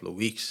last couple of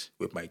weeks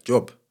with my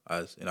job,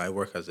 as I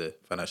work as a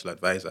financial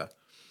advisor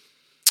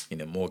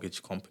in a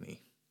mortgage company,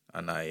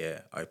 and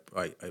I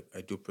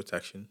do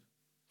protection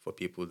for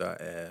people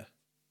that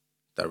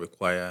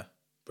require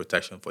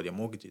protection for their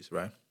mortgages,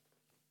 right?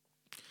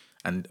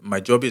 And my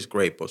job is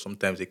great, but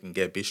sometimes it can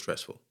get a bit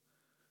stressful,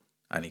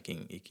 and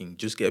it can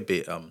just get a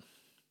bit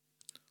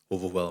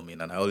overwhelming.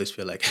 And I always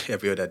feel like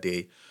every other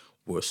day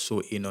we're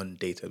so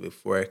inundated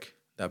with work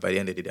that by the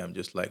end of the day, I'm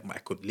just like, I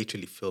could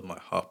literally feel my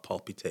heart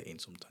palpitating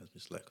sometimes.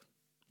 It's like,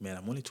 man,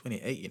 I'm only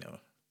 28, I'm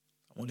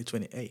only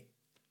 28,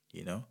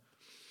 you know?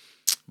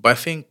 But I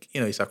think,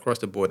 it's across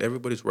the board.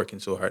 Everybody's working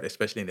so hard,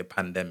 especially in the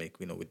pandemic,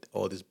 with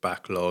all these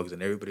backlogs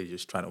and everybody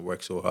just trying to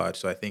work so hard.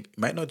 So I think it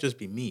might not just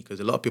be me,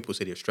 because a lot of people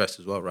say they're stressed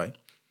as well, right?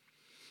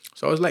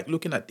 So I was like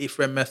looking at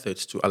different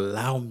methods to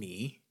allow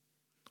me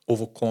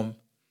overcome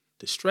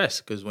the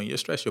stress, because when you're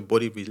stressed,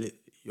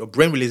 your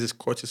brain releases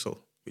cortisol,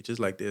 which is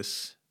like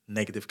this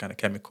negative kind of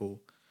chemical,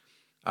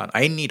 and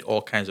I need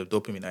all kinds of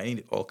dopamine. I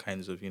need all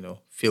kinds of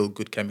feel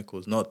good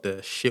chemicals, not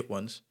the shit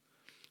ones.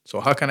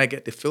 So how can I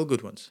get the feel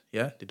good ones?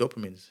 Yeah, the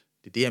dopamines,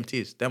 the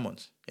DMTs, them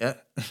ones. Yeah.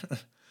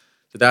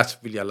 So that's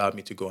really allowed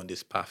me to go on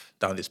this path,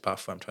 down this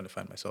path where I'm trying to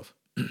find myself.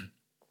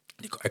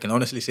 I can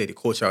honestly say the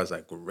cold showers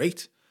are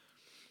great.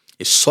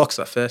 It sucks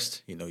at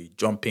first, you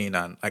jump in,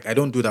 and like I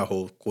don't do that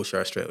whole cold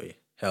shower straight away.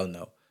 Hell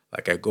no.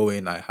 Like I go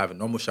in, I have a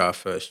normal shower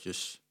first,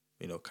 just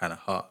kind of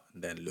hot,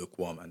 and then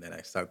lukewarm, and then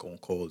I start going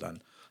cold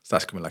and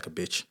start screaming like a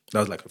bitch. That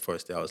was like the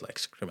first day I was like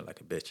screaming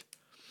like a bitch.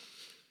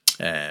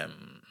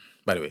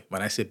 By the way,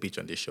 when I say bitch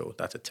on this show,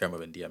 that's a term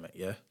of endearment.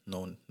 Yeah,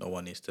 no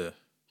one needs to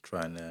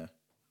try and I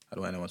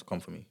don't want anyone to come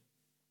for me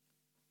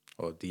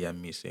or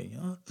DM me saying,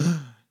 "Oh, you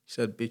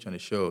said bitch on the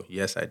show."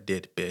 Yes, I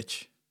did,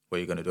 bitch. What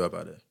are you gonna do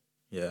about it?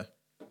 Yeah,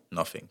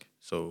 nothing.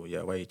 So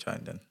yeah, why are you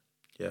trying then?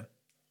 Yeah.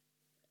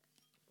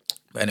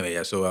 But anyway,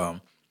 yeah. So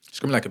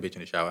screaming like a bitch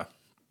in the shower,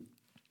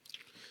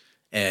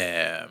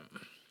 um,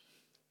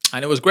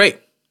 and it was great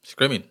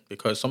screaming,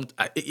 because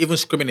even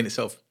screaming in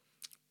itself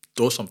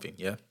does something.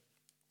 Yeah,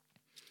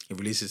 it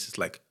releases this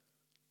like,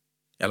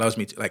 it allows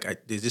me to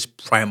like, there's this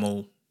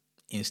primal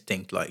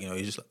instinct, like you're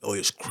just like, oh,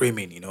 you're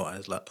screaming, and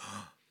it's like,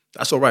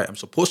 that's all right. I'm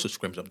supposed to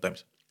scream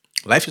sometimes.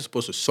 Life is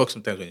supposed to suck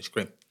sometimes when you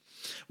scream.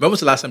 When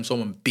was the last time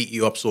someone beat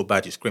you up so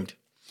bad you screamed?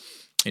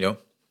 You know,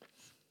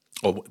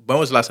 or when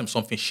was the last time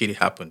something shitty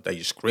happened that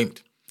you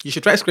screamed? You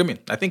should try screaming.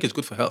 I think it's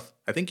good for health.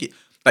 I think you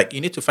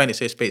need to find a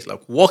safe space.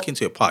 Like walk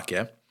into a park,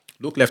 yeah.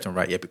 Look left and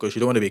right, yeah, because you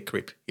don't want to be a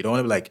creep. You don't want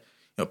to be like,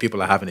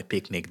 people are having a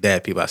picnic there.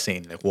 People are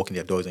saying like walking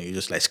their doors, and you're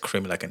just like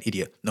screaming like an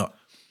idiot. No,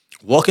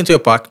 walk into a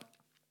park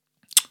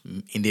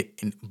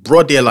in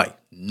broad daylight.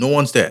 No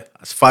one's there,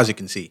 as far as you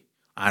can see,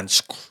 and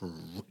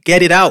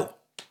get it out.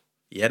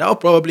 Yeah, that'll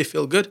probably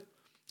feel good.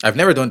 I've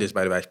never done this,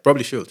 by the way. I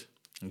probably should.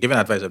 I'm giving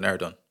advice I've never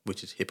done,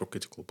 which is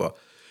hypocritical. But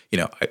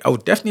I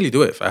would definitely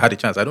do it if I had a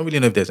chance. I don't really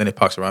know if there's any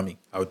parks around me.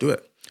 I would do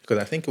it, because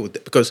I think it would.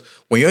 Because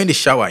when you're in the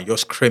shower and you're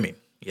screaming,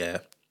 yeah,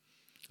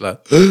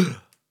 like that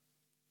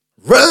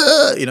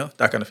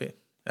kind of thing.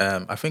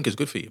 I think it's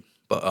good for you.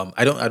 But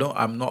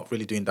I'm not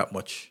really doing that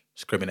much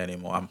screaming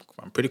anymore.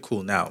 I'm pretty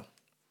cool now.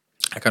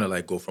 I kind of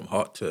like go from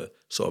hot to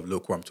sort of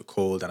lukewarm to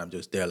cold, and I'm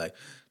just there like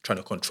trying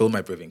to control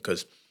my breathing.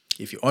 Because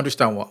if you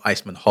understand what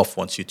Iceman Hoff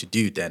wants you to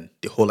do, then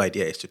the whole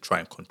idea is to try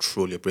and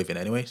control your breathing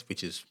anyways,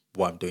 which is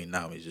what I'm doing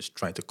now, is just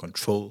trying to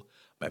control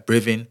my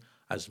breathing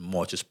as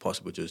much as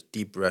possible. Just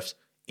deep breaths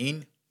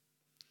in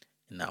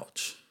and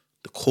out.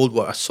 The cold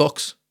water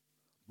sucks,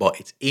 but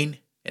it's in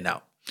and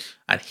out.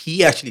 And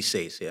he actually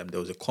says, there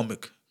was a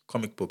comic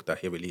book that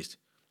he released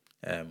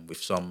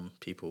with some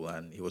people,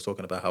 and he was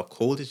talking about how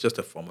cold is just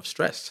a form of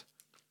stress.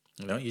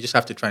 You just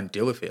have to try and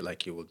deal with it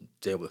like you would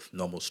deal with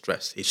normal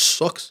stress. It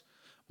sucks,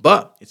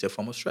 but it's a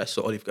form of stress.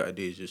 So all you've got to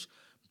do is just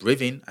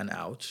breathe in and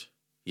out,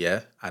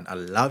 yeah, and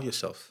allow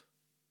yourself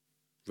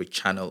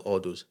rechannel all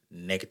those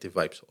negative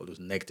vibes, all those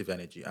negative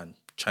energy, and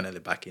channel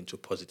it back into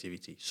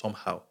positivity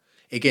somehow.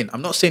 Again,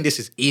 I'm not saying this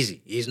is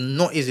easy. It's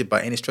not easy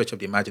by any stretch of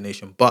the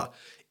imagination, but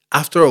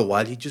after a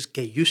while, you just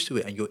get used to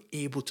it and you're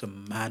able to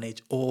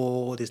manage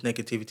all this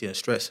negativity and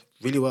stress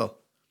really well.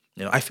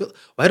 I feel,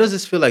 why does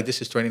this feel like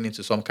this is turning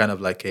into some kind of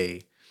like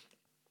a,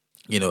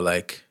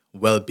 like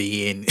well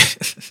being?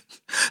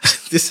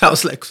 This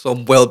sounds like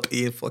some well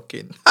being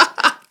fucking.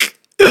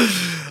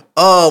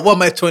 Oh, what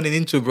am I turning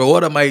into, bro?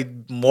 What am I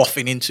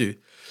morphing into?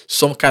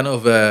 Some kind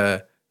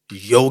of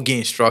yogi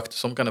instructor,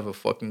 some kind of a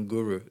fucking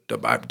guru.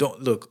 I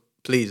don't look,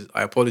 please.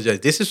 I apologize.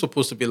 This is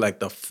supposed to be like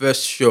the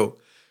first show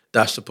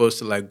that's supposed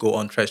to like go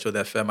on Threshold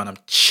FM, and I'm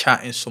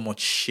chatting so much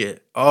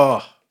shit.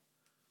 Oh,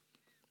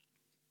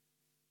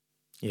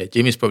 yeah.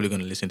 Jimmy's probably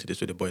going to listen to this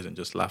with the boys and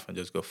just laugh and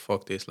just go,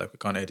 "Fuck this!" Like we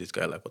can't hear this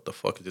guy. Like, what the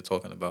fuck is he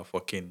talking about?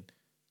 Fucking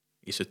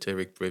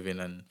esoteric breathing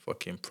and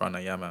fucking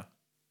pranayama.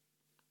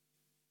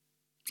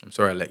 I'm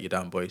sorry I let you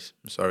down, boys.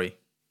 I'm sorry.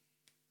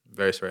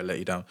 Very sorry I let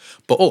you down.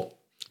 But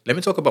let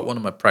me talk about one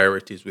of my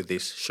priorities with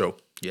this show.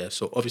 Yeah,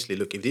 so obviously,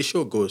 look, if this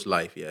show goes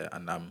live, yeah,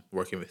 and I'm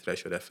working with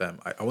Threshold FM,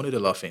 I want to do a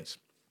lot of things.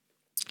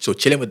 So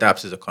chilling with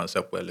Daps is a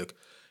concept where, look,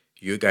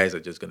 you guys are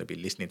just going to be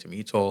listening to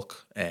me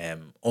talk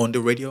on the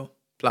radio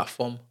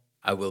platform.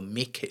 I will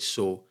make it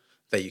so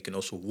that you can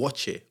also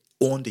watch it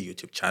on the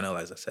YouTube channel,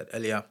 as I said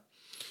earlier.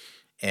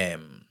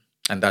 And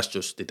that's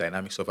just the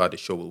dynamics of how the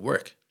show will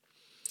work.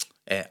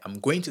 I'm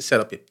going to set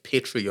up a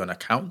Patreon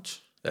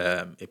account.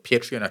 A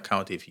Patreon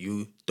account, if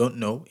you don't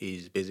know,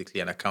 is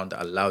basically an account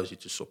that allows you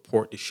to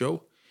support the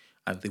show.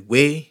 And the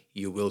way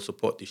you will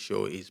support the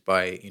show is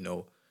by,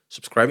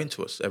 subscribing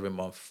to us every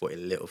month for a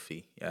little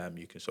fee.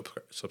 You can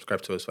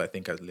subscribe to us for, I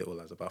think, as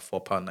little as about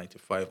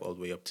 £4.95 all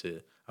the way up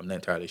to, I'm not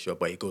entirely sure,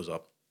 but it goes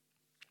up.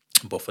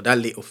 But for that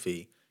little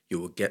fee, you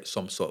will get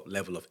some sort of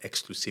level of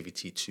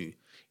exclusivity to,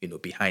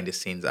 behind the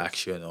scenes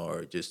action,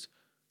 or just,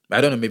 I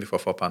don't know, maybe for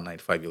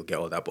 £4.95 you'll get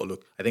all that. But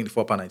look, I think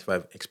the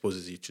 £4.95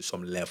 exposes you to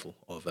some level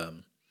of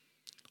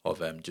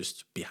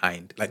just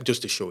behind, like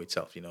just the show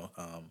itself,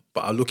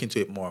 But I'll look into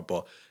it more.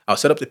 But I'll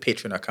set up the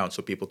Patreon account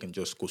so people can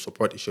just go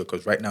support the show,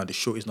 because right now the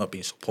show is not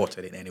being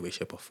supported in any way,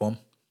 shape, or form,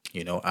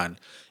 And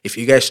if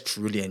you guys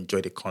truly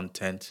enjoy the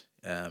content,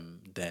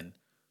 then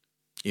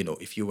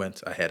if you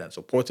went ahead and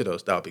supported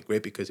us, that would be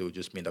great, because it would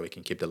just mean that we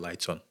can keep the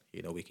lights on.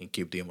 We can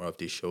keep doing more of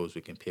these shows.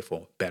 We can pay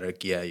for better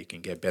gear. You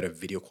can get better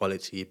video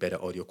quality,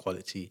 better audio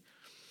quality.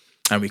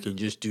 And we can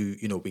just do,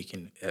 we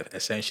can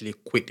essentially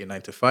quit the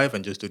 9 to 5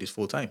 and just do this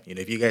full time.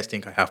 If you guys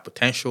think I have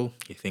potential,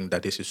 you think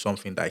that this is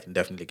something that I can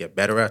definitely get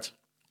better at,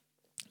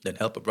 then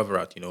help a brother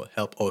out,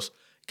 help us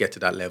get to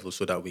that level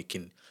so that we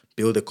can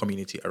build a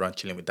community around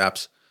chilling with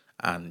apps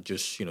and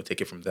just,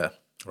 take it from there.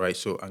 Right.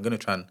 So I'm going to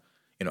try and,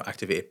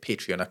 activate a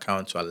Patreon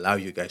account to allow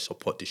you guys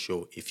support the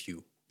show if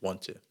you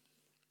want to.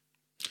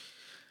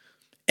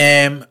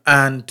 And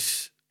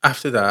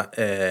after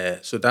that,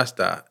 so that's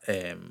that.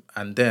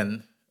 And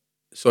then,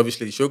 so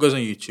obviously the show goes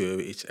on YouTube.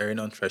 It's airing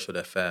on Threshold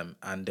FM,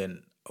 and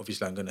then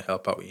obviously I'm going to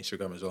help out with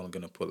Instagram as well. I'm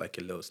going to put like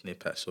a little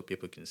snippet so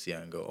people can see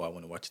and go, "Oh, I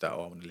want to watch that,"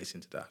 or "I want to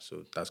listen to that."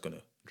 So that's going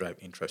to drive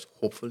interest,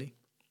 hopefully.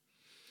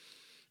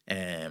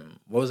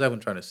 What was I even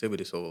trying to say with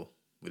this whole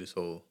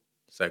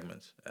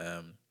segment?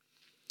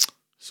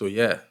 So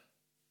yeah,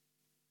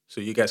 so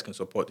you guys can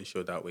support the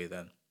show that way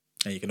then,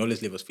 and you can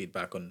always leave us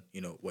feedback on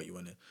what you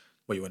want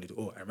to do.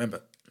 Oh, I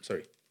remember.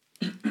 Sorry.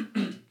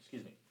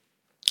 Excuse me.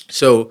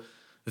 So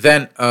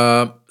then,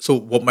 so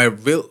what my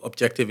real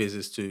objective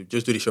is to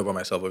just do the show by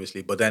myself,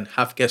 obviously, but then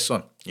have guests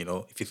on.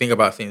 If you think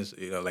about things,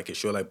 like a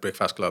show like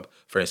Breakfast Club,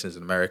 for instance,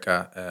 in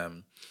America,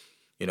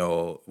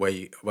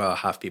 where I'll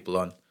have people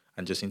on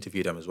and just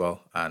interview them as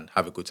well and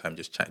have a good time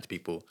just chatting to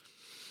people.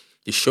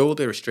 The show,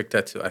 they're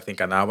restricted to, I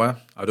think, an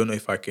hour. I don't know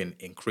if I can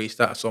increase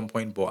that at some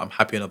point, but I'm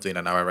happy enough doing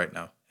an hour right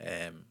now.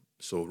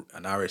 So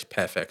an hour is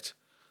perfect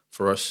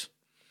for us.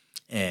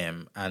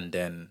 And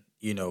then,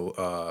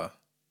 I'll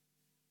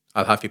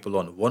have people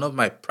on. One of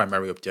my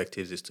primary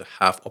objectives is to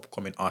have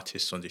upcoming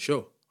artists on the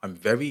show. I'm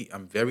very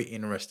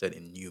interested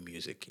in new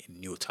music, in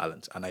new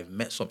talent. And I've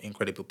met some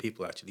incredible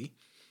people, actually.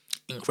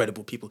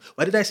 Incredible people.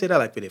 Why did I say that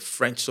like with a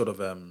French sort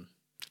of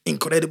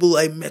incredible?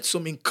 I met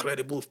some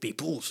incredible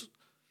peoples.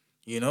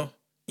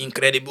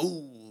 Incredible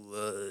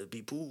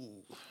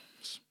people.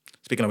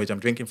 Speaking of which, I'm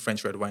drinking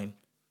French red wine.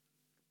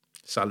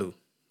 Salut.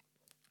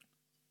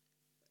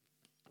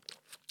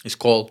 It's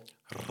called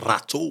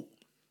Rateau.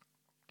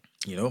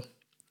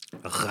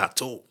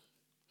 Rateau.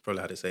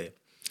 Probably how to say it.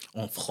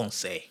 En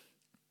français.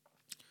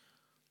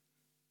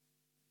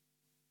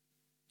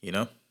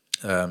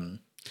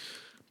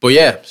 But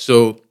yeah,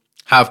 so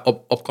have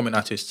upcoming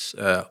artists,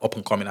 up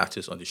and coming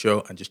artists on the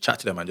show, and just chat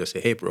to them and just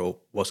say, "Hey, bro,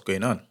 what's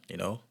going on?"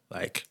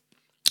 Like,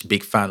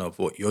 big fan of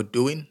what you're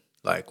doing,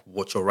 like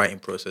what's your writing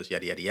process,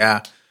 yada yada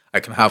yada. I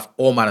can have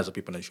all manners of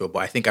people on the show, but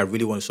I think I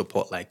really want to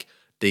support like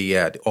the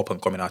up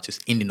and coming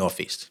artists in the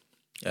Northeast.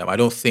 I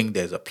don't think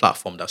there's a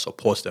platform that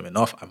supports them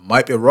enough. I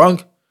might be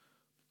wrong.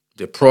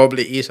 There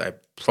probably is. I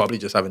probably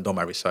just haven't done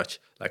my research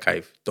like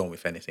I've done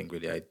with anything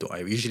really. I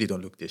usually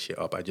don't look this shit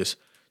up. I just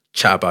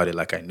chat about it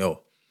like I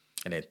know,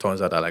 and it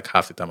turns out that like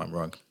half the time I'm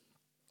wrong.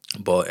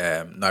 But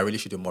no, I really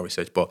should do more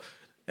research. But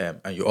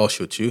and you all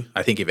should too.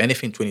 I think if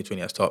anything,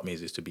 2020 has taught me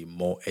is to be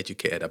more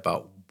educated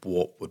about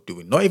what we're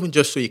doing. Not even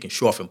just so you can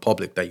show off in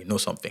public that you know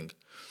something.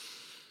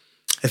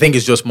 I think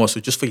it's just more so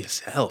just for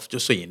yourself,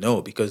 just so you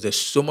know, because there's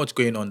so much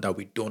going on that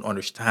we don't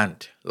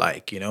understand.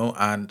 Like,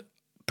 and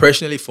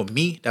personally for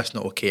me, that's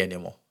not okay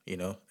anymore,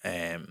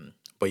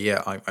 But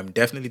yeah, I'm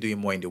definitely doing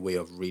more in the way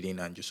of reading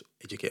and just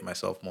educate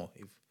myself more,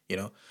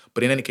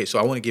 But in any case, so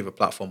I want to give a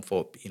platform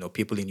for,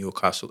 people in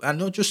Newcastle and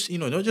not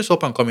just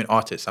up and coming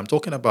artists. I'm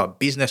talking about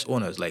business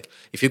owners. Like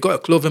if you've got a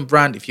clothing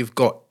brand, if you've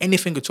got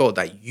anything at all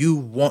that you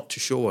want to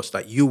show us,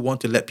 that you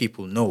want to let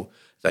people know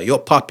that you're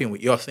popping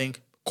with your thing,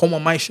 come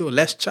on my show.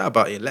 Let's chat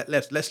about it.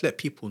 Let's let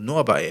people know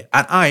about it.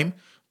 And I'm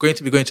going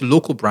to be going to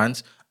local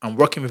brands and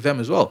working with them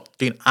as well,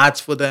 doing ads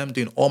for them,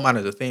 doing all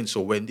manners of things.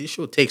 So when this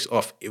show takes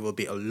off, it will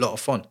be a lot of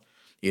fun,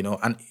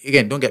 And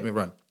again, don't get me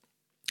wrong.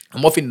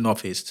 I'm up in the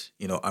Northeast,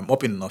 I'm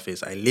up in the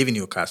Northeast. I live in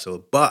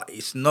Newcastle, but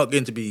it's not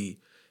going to be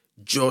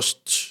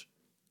just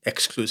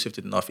exclusive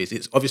to the Northeast.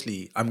 It's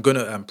obviously, I'm going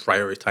to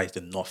prioritize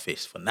the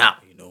Northeast for now,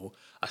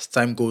 As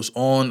time goes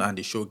on and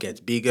the show gets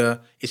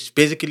bigger, it's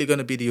basically going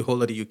to be the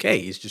whole of the UK.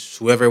 It's just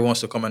whoever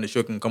wants to come on the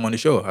show can come on the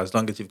show. As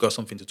long as you've got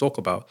something to talk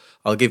about,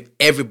 I'll give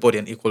everybody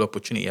an equal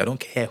opportunity. I don't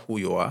care who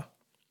you are.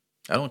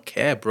 I don't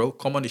care, bro.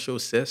 Come on the show,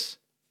 sis.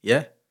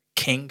 Yeah?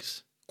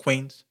 Kings,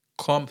 queens,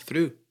 come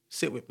through.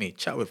 Sit with me,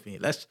 chat with me.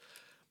 Let's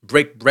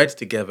break bread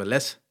together.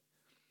 Let's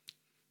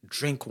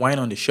drink wine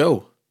on the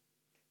show.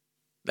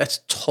 Let's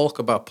talk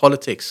about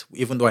politics,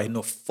 even though I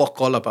know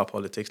fuck all about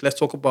politics. Let's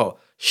talk about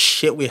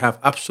shit we have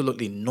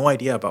absolutely no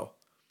idea about.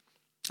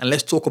 And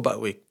let's talk about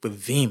it with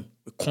vim,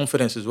 with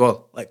confidence as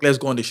well. Like, let's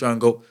go on the show and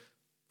go,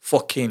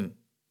 fucking,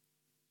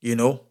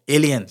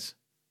 aliens,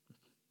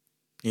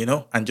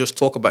 and just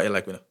talk about it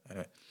like,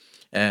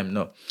 anyway.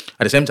 No.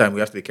 At the same time, we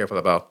have to be careful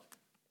about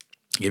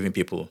giving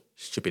people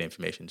stupid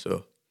information.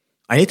 So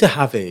I need to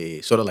have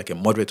a sort of like a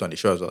moderator on the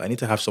show as well. I need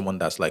to have someone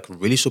that's like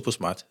really super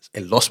smart,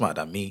 a lot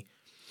smarter than me,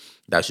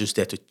 that's just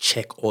there to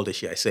check all the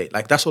shit I say.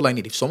 Like, that's all I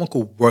need. If someone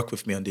could work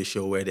with me on this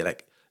show where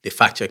they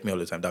fact check me all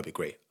the time, that'd be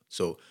great.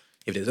 So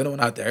if there's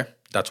anyone out there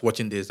that's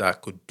watching this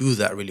that could do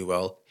that really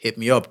well, hit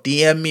me up.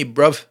 DM me,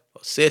 bruv,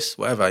 or sis,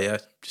 whatever, yeah.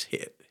 Just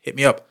hit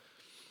me up.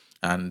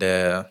 And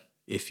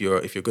if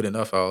you're good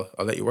enough, I'll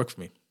let you work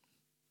for me.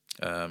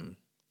 Yeah.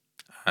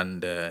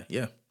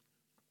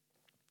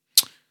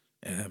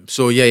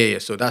 So yeah.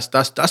 So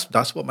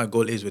that's what my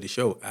goal is with the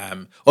show.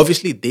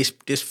 Obviously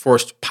this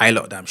first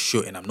pilot that I'm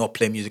shooting, I'm not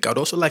playing music. I'd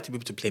also like to be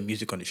able to play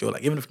music on the show.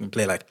 Like, even if we can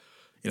play like,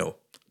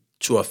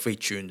 2 or 3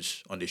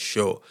 tunes on the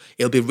show,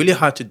 it'll be really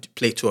hard to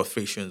play 2 or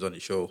 3 tunes on the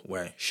show.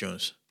 Where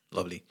tunes,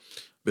 lovely.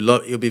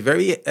 It'll be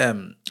very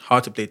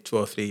hard to play 2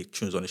 or 3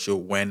 tunes on the show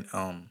when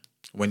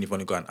you've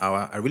only got an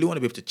hour. I really want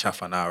to be able to chat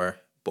for an hour.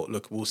 But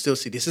look, we'll still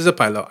see. This is a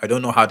pilot. I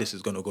don't know how this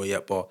is going to go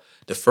yet, but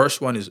the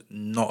first one is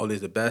not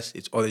always the best.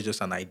 It's always just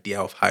an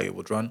idea of how it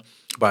would run.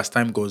 But as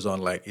time goes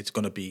on, like, it's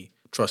going to be,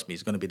 trust me,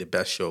 it's going to be the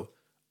best show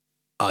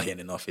out here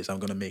in the office. I'm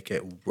going to make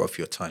it worth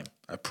your time.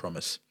 I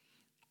promise.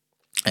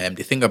 And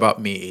the thing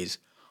about me is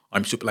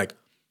I'm super, like,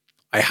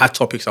 I had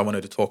topics I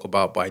wanted to talk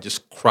about, but I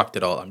just cracked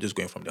it all. I'm just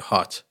going from the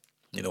heart,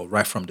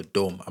 right from the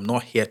dome. I'm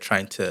not here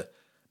trying to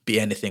be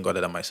anything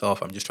other than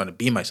myself. I'm just trying to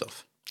be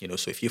myself,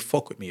 So if you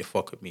fuck with me, you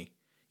fuck with me.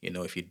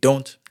 If you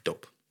don't,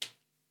 dope.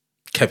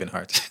 Kevin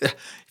Hart.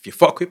 If you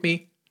fuck with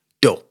me,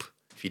 dope.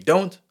 If you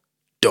don't,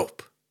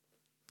 dope.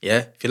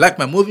 Yeah? If you like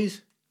my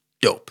movies,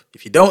 dope.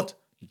 If you don't,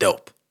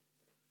 dope.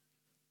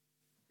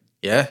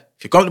 Yeah?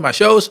 If you come to my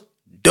shows,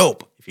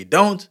 dope. If you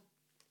don't,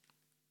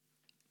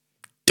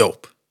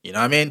 dope. You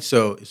know what I mean?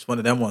 So it's one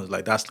of them ones.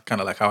 Like, that's kind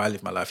of like how I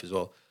live my life as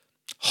well.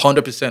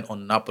 100%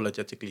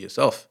 unapologetically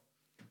yourself.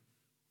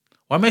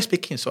 Why am I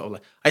speaking sort of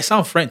like... I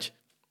sound French.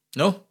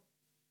 No?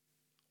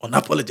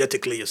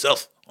 Unapologetically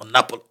yourself.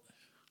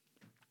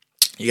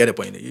 You get the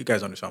point. You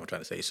guys understand what I'm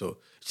trying to say. So you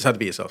just have to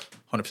be yourself.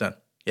 100%.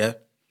 Yeah?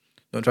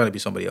 Don't try to be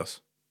somebody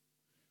else.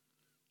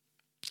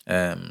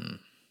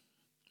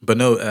 But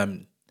no,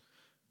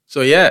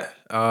 so yeah.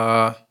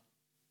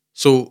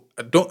 So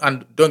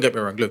don't get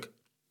me wrong. Look,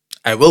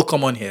 I will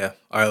come on here.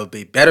 I'll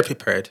be better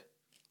prepared.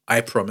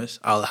 I promise.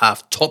 I'll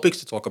have topics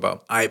to talk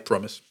about. I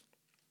promise.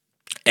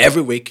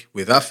 Every week,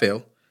 without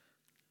fail,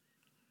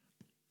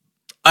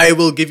 I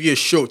will give you a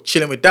show,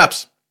 Chilling with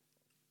Daps.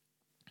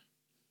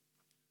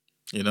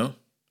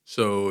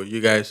 So you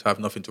guys have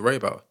nothing to worry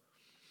about.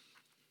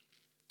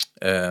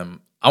 I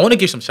want to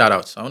give some shout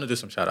outs. I want to do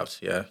some shout outs,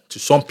 yeah, to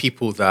some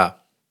people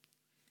that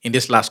in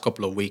this last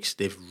couple of weeks,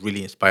 they've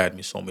really inspired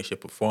me so much to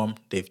perform.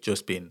 They've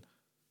just been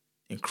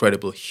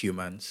incredible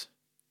humans,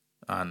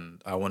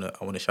 and I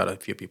wanna shout out a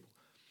few people.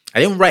 I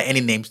didn't write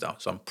any names down,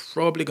 so I'm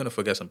probably gonna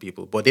forget some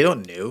people, but they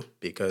don't know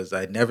because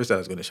I never said I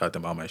was gonna shout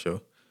them out on my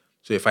show.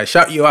 So if I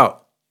shout you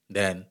out,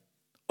 then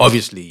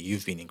obviously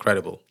you've been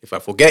incredible. If I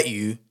forget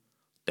you,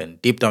 then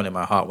deep down in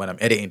my heart, when I'm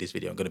editing this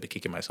video, I'm gonna be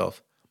kicking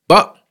myself.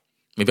 But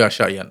maybe I'll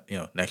shout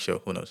you, next show.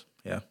 Who knows?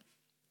 Yeah,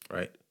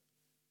 right.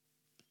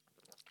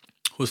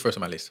 Who's first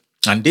on my list?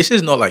 And this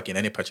is not like in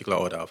any particular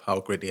order of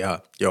how great they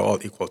are. They're all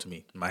equal to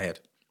me in my head,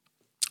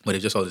 but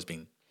they've just always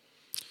been,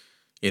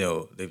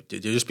 they're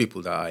just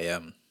people that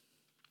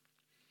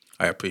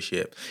I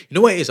appreciate. You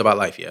know what it is about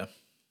life, yeah?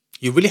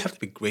 You really have to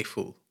be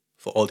grateful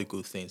for all the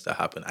good things that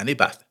happen and the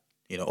bad.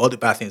 All the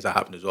bad things that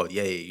happen as well.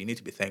 Yeah, you need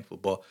to be thankful.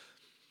 But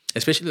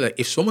especially like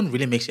if someone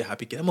really makes you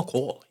happy, give them a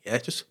call. Yeah,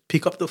 just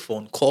pick up the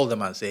phone, call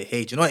them and say,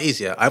 hey, do you know what it is?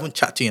 Yeah, I haven't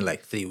chatted to you in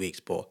like 3 weeks,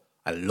 but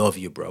I love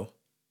you, bro.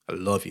 I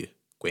love you,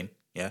 Quinn.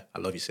 Yeah, I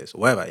love you, sis.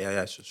 Whatever.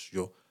 Yeah, it's just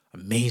you're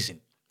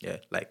amazing. Yeah,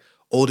 like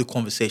all the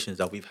conversations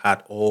that we've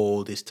had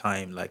all this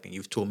time, like, and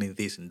you've told me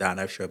this and that, and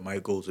I've shared my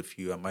goals with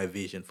you and my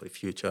vision for the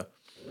future.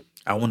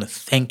 I want to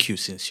thank you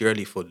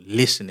sincerely for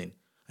listening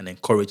and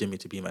encouraging me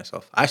to be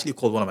myself. I actually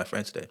called one of my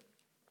friends today,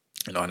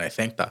 and I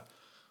thanked her.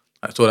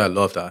 I told her I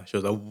loved her. She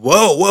was like,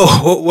 whoa, whoa,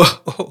 whoa,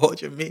 whoa, what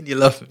do you mean you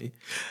love me?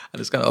 And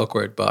it's kind of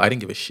awkward, but I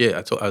didn't give a shit.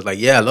 I was like,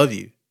 yeah, I love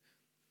you.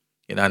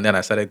 And then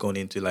I started going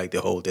into like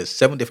there's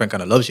 7 different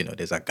kind of loves,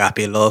 There's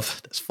agape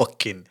love, there's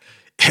fucking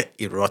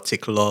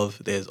erotic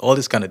love, there's all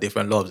this kind of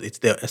different loves. It's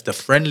the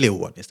friendly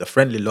one. It's the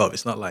friendly love.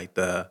 It's not like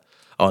the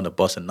I want to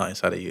bust a nut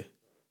inside of you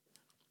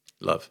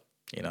love.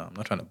 I'm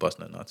not trying to bust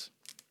no nuts.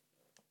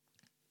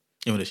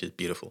 Even though she's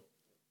beautiful.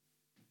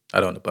 I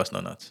don't want to bust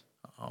no nuts.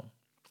 Um,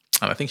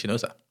 and I think she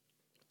knows that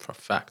for a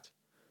fact.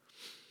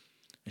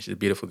 And she's a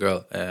beautiful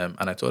girl. And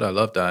I told her I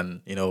loved her.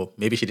 And,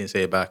 maybe she didn't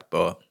say it back,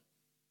 but,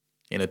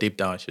 deep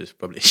down,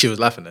 she was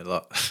laughing a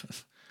lot.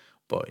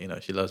 But,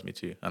 she loves me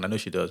too. And I know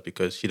she does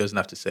because she doesn't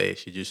have to say it.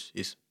 She just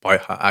is by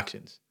her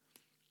actions.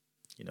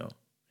 You know,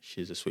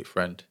 she's a sweet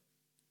friend.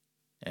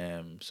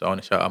 So I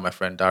want to shout out my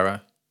friend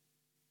Dara.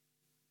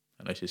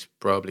 I know she's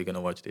probably going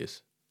to watch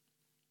this.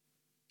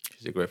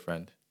 She's a great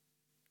friend.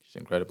 She's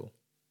incredible.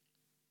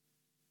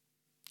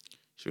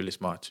 She's really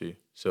smart too.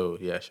 So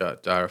yeah, shout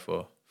out Dara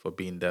for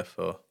being there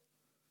for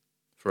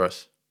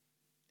us.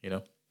 You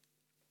know.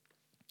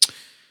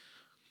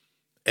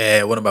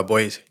 One of my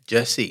boys,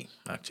 Jesse,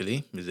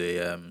 actually,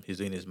 he's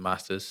doing his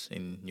masters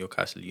in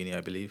Newcastle Uni,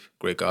 I believe.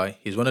 Great guy.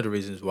 He's one of the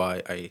reasons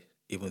why I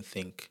even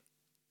think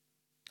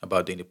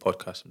about doing the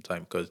podcast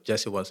sometime because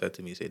Jesse once said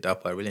to me, he said,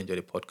 Dapo, I really enjoy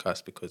the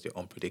podcast because they're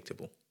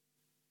unpredictable.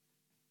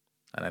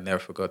 And I never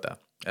forgot that,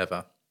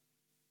 ever.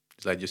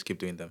 It's like just keep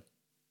doing them.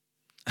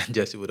 And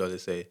Jesse would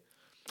always say,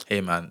 hey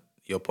man,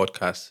 your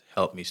podcast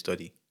helped me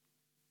study.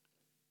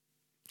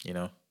 You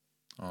know?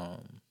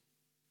 Um,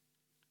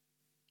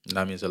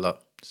 that means a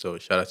lot. So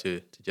shout out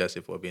to Jesse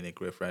for being a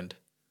great friend.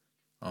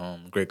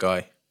 Great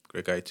guy.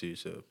 Great guy too.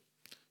 So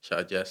shout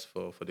out Jess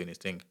for doing his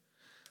thing.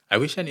 I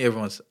wish I knew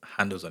everyone's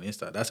handles on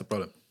Insta. That's a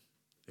problem.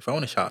 If I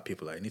want to shout out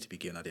people, I need to be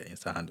giving out their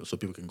Insta handles so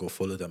people can go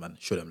follow them and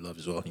show them love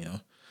as well. I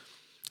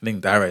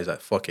think Dara is like,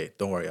 fuck it,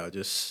 don't worry. I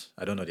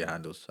don't know their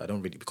handles. I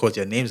don't really because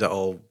their names are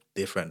all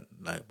different.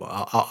 Like, but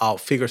I'll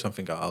figure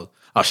something out.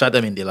 I'll shout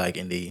them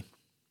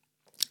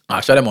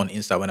I'll shout them on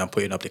Insta when I'm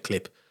putting up the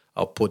clip.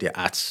 I'll put their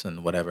ads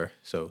and whatever.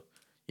 So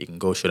you can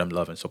go show them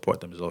love and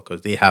support them as well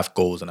because they have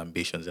goals and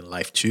ambitions in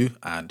life too.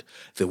 And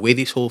the way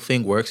this whole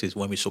thing works is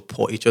when we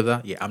support each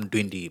other. Yeah, I'm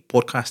doing the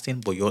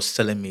podcasting, but you're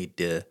selling me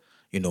the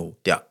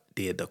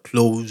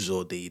clothes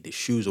or the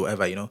shoes or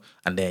whatever.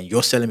 And then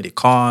you're selling me the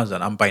cars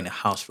and I'm buying a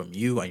house from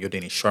you and you're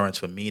doing insurance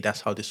for me.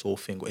 That's how this whole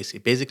thing works.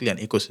 It's basically an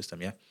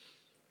ecosystem, yeah.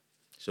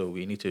 So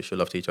we need to show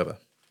love to each other.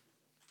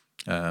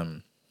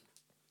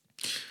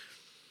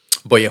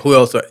 But yeah, who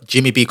else?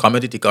 Jimmy B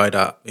Comedy, the guy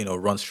that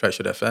runs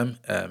Treasure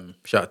FM.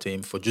 Shout out to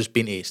him for just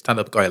being a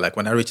stand-up guy. Like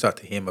when I reached out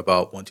to him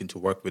about wanting to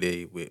work with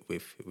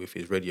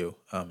his radio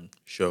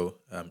show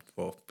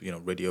for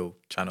radio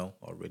channel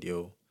or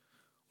radio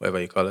whatever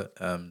you call it.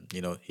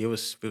 He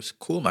was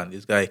cool, man.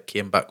 This guy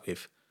came back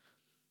with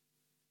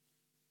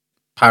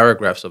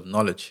paragraphs of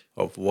knowledge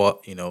of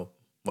what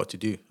to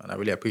do, and I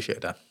really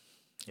appreciate that.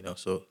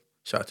 So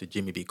shout out to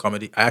Jimmy B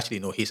Comedy. I actually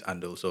know his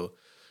handle, so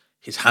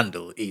his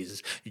handle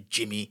is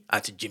Jimmy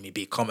at Jimmy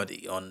B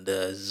Comedy on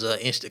the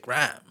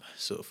Instagram.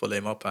 So follow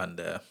him up and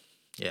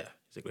yeah,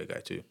 he's a great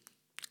guy too.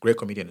 Great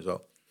comedian as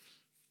well.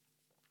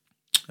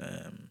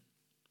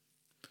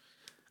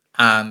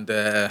 And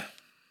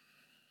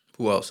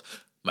who else?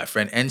 My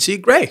friend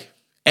NC Gray.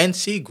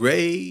 NC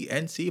Gray.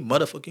 NC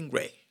motherfucking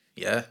Gray.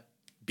 Yeah.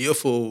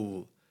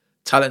 Beautiful,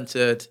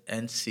 talented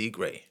NC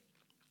Gray.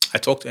 I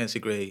talk to NC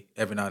Gray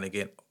every now and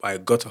again. I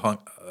got to hang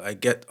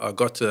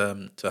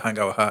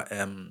out with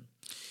her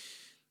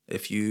a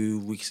few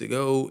weeks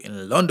ago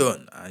in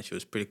London, and she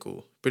was pretty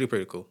cool, pretty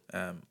cool.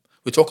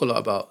 We talk a lot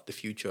about the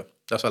future.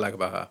 That's what I like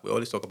about her. We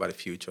always talk about the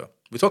future.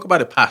 We talk about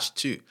the past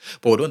too,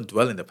 but we don't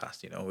dwell in the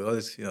past. We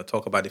always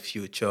talk about the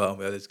future, and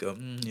we always go,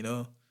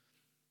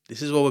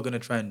 this is what we're gonna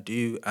try and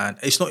do. And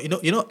it's not,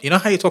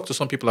 how you talk to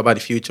some people about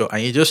the future,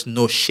 and you just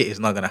know shit is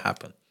not gonna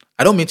happen.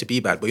 I don't mean to be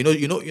bad, but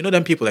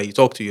them people that you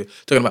talk to, you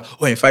talking about,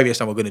 oh, in 5 years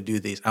time we're gonna do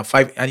this,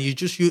 and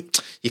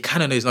you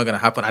kind of know it's not gonna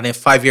happen, and then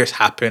 5 years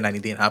happen and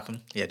it didn't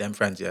happen. Yeah, them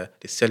friends, yeah,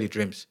 they sell you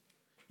dreams.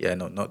 Yeah,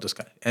 no, not this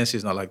kind. NC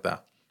is not like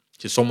that.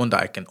 She's someone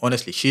that I can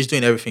honestly. She's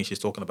doing everything she's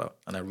talking about,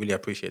 and I really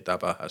appreciate that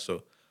about her.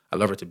 So I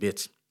love her to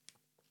bits.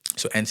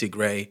 So NC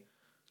Gray,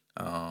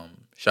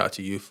 shout out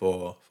to you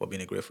for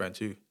being a great friend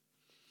too.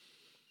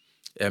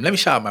 Let me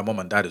shout out my mom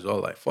and dad as well.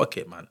 Like, fuck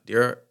it, man.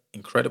 They're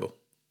incredible.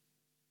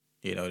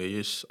 They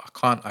just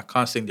I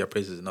can't sing their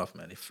praises enough,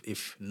 man.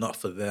 If not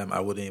for them, I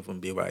wouldn't even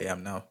be where I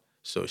am now.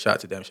 So shout out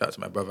to them. Shout out to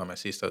my brother and my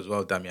sister as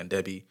well, Dami and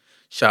Debbie.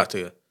 Shout out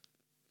to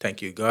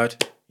thank you,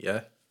 God.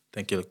 Yeah,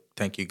 thank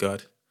you,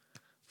 God,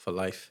 for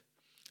life.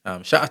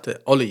 Shout out to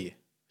all of you.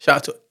 Shout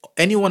out to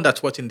anyone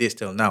that's watching this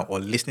till now or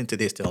listening to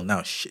this till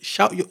now.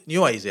 Shout you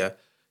know what is there?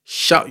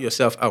 Shout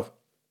yourself out.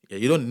 Yeah,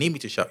 you don't need me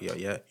to shout you out.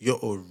 Yeah, you're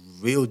a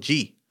real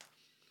G.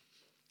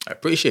 I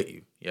appreciate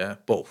you. Yeah,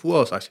 but who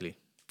else actually?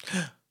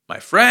 My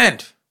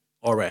friend,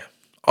 Ore.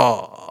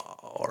 Oh,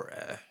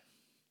 Ore,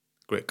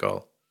 great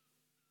girl.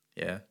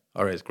 Yeah,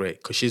 Ore is great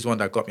because she's the one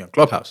that got me on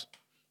Clubhouse.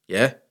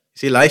 Yeah, you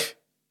see life.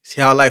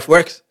 See how life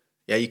works.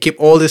 Yeah, you keep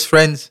all these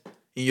friends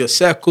in your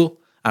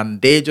circle,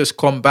 and they just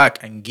come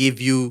back and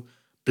give you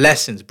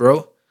blessings,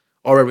 bro.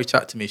 Ore reached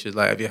out to me. She's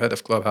like, "Have you heard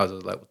of Clubhouse?" I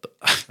was like, "What the?"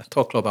 I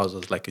thought Clubhouse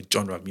was like a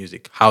genre of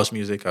music, house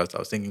music. I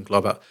was thinking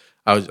Clubhouse.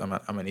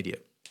 I'm an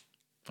idiot.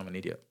 I'm an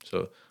idiot.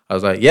 So I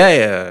was like,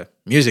 yeah,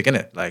 music,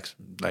 innit?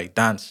 Like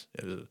dance,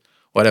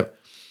 whatever.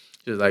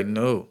 She was like,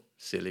 no,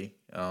 silly.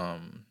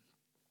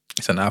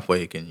 It's an app where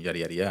you can yada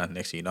yada yada.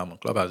 Next thing you know, I'm on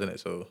Clubhouse, innit?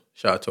 So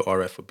shout out to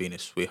RF for being a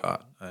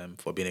sweetheart,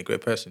 for being a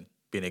great person,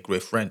 being a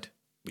great friend,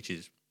 which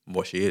is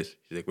what she is.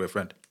 She's a great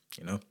friend,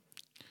 you know?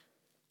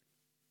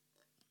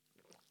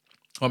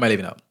 What am I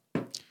leaving out?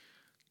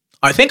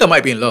 I think I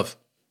might be in love.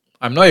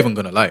 I'm not even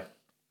gonna lie.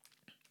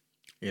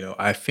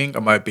 I think I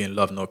might be in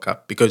love, no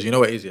cap. Because you know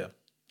what it is, yeah?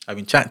 I've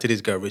been chatting to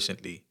this girl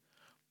recently.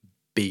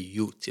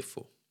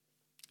 Beautiful.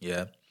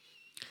 Yeah.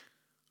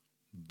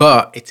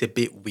 But it's a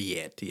bit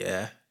weird,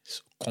 yeah.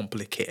 It's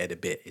complicated a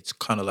bit. It's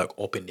kind of like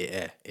up in the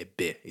air a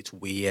bit. It's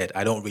weird.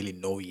 I don't really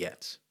know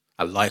yet.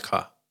 I like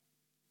her,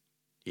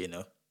 you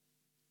know,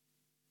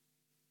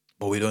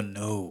 but we don't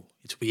know.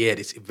 It's weird.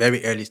 It's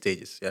very early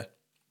stages, yeah.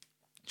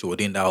 So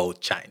within that whole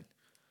chatting,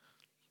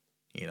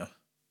 you know,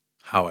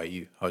 how are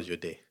you? How's your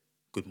day?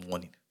 Good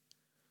morning.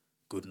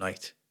 Good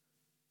night.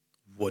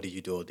 What did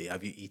you do all day?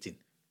 Have you eaten?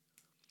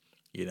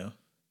 You know,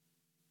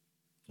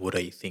 what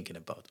are you thinking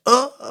about?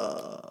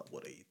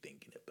 What are you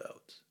thinking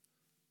about?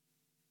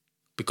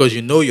 Because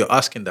you're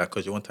asking that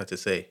because you want her to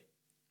say,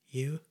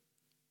 you?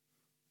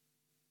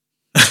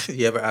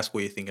 You ever ask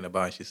what you're thinking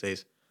about and she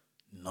says,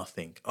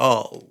 nothing.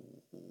 Oh.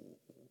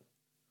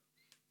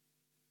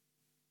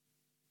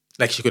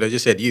 Like she could have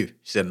just said you.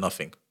 She said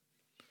nothing.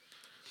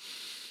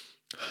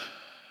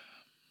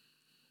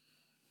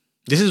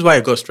 This is why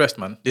I got stressed,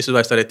 man. This is why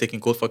I started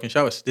taking cold fucking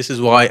showers. This is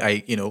why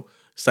I,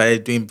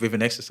 started doing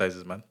breathing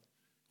exercises, man.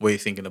 What are you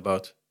thinking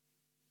about?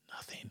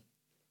 Nothing.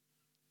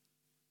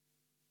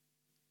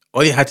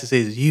 All you had to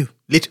say is you.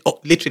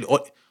 Literally.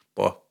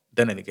 But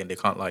then and again, they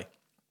can't lie.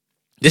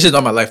 This is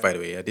not my life, by the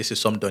way. Yeah? This is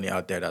some Donny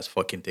out there that's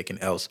fucking taking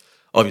L's.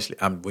 Obviously,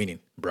 I'm winning,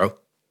 bro.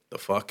 The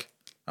fuck?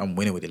 I'm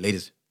winning with the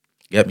ladies.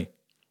 Get me?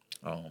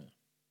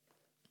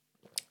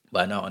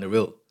 But now on the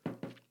real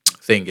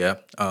thing, yeah.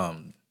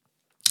 I'm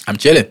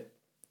chilling,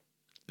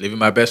 living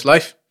my best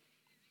life,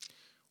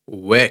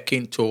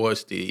 working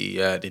towards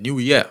the new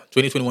year.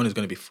 2021 is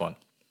going to be fun.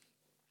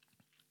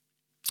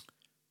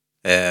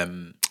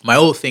 My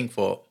whole thing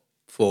for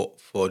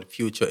the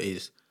future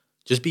is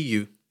just be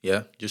you.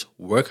 Yeah, just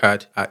work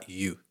hard at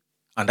you,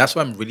 and that's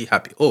why I'm really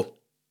happy. Oh,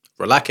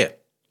 Rolake,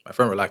 my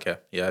friend Rolake,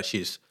 yeah,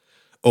 she's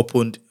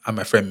opened, and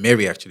my friend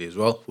Mary actually as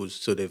well.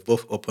 So they've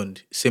both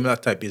opened similar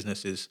type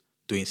businesses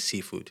doing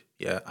seafood.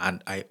 Yeah,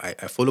 and I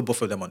follow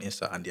both of them on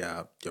Insta and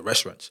their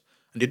restaurants,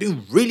 and they're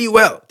doing really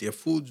well. Their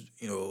food,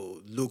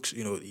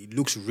 it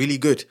looks really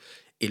good.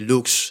 It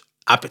looks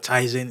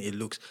appetizing. It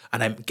looks,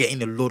 and I'm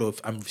getting a lot of.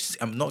 I'm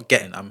not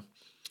getting. I'm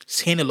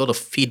seeing a lot of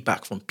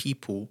feedback from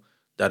people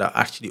that are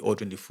actually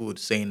ordering the food,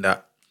 saying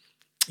that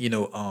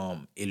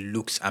it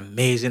looks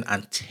amazing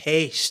and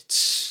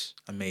tastes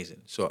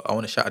amazing. So I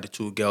want to shout out the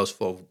two girls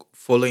for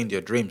following their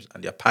dreams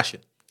and their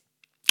passion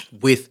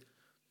with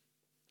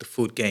the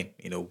food game.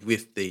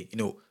 With the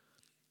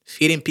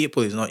feeding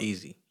people is not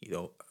easy.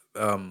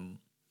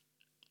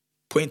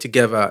 Putting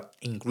together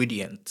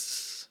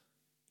ingredients.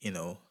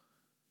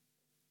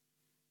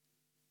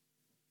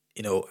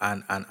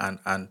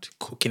 And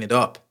cooking it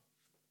up.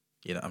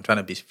 I'm trying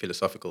to be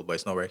philosophical, but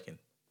it's not working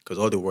because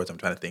all the words I'm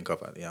trying to think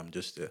of,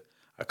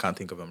 I can't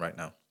think of them right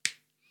now.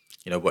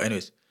 But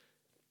anyways,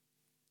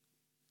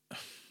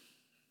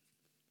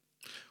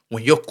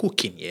 when you're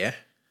cooking, yeah,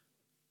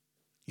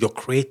 You're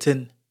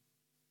creating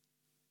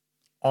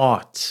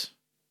art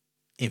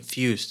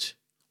infused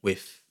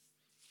with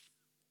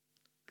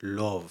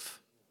love.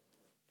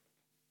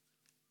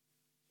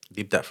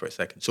 Leave that for a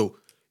second. So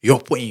you're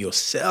putting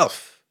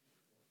yourself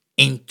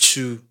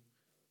into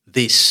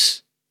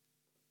this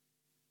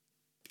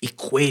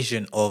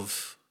equation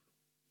of,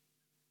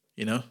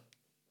 you know,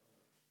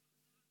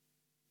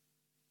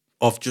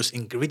 of just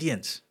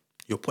ingredients.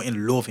 You're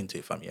putting love into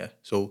it, fam, yeah?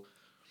 So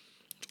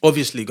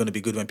obviously going to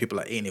be good when people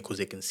are eating it because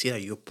they can see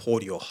that you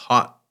poured your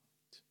heart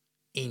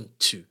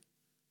into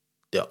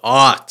the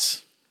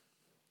art.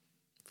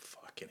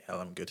 Fucking hell,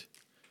 I'm good.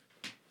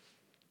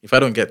 If I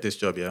don't get this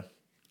job, yeah,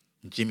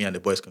 Jimmy and the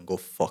boys can go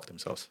fuck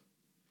themselves.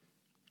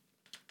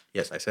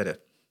 Yes, I said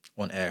it.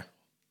 On air.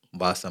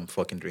 Whilst I'm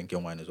fucking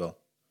drinking wine as well.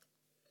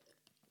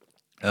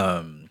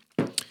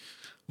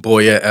 Boy,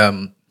 yeah,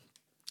 do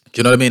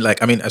you know what I mean?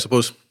 Like, I mean, I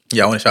suppose,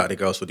 yeah, I want to shout out the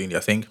girls for doing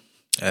their thing.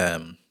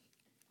 Um,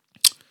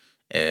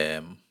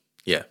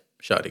 yeah,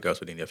 shout out the girls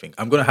for doing their thing.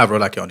 I'm gonna have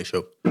Rolake on the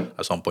show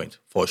at some point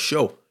for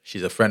sure.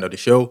 She's a friend of the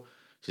show.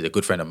 She's a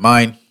good friend of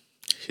mine.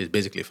 She's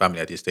basically family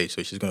at this stage,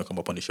 so she's gonna come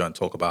up on the show and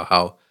talk about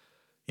how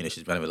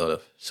she's been having a lot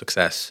of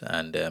success.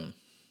 And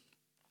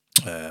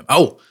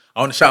oh, I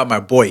want to shout out my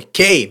boy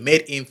K,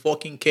 made in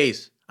fucking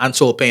case and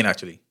Soul Pain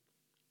actually,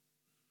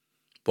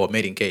 but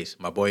made in case.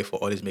 My boy for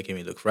always making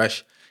me look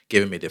fresh,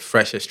 giving me the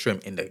freshest trim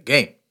in the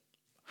game,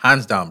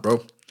 hands down,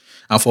 bro.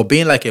 And for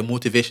being like a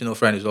motivational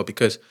friend as well,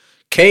 because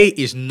K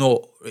is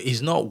not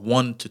he's not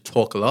one to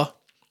talk a lot.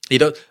 He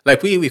does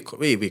like we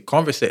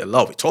conversate a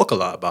lot. We talk a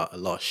lot about a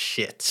lot of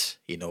shit,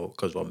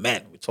 because we're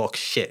men. We talk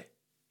shit.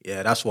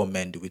 Yeah, that's what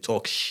men do. We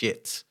talk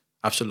shit,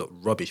 absolute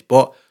rubbish.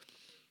 But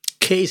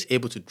K is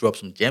able to drop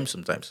some gems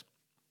sometimes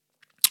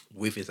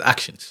with his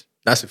actions.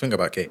 That's the thing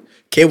about K.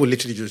 K will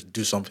literally just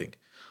do something,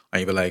 and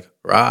you'll be like,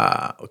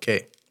 rah,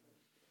 okay,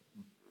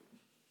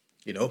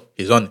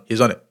 he's on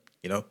it,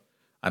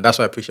 and that's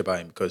what I appreciate about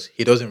him because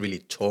he doesn't really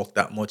talk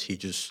that much.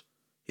 He's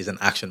an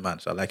action man,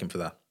 so I like him for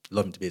that.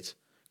 Love him to bits.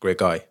 Great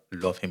guy,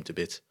 love him to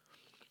bits.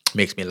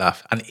 Makes me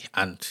laugh,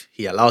 and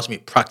he allows me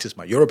to practice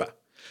my Yoruba.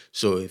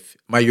 So if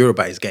my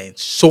Yoruba is getting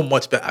so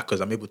much better because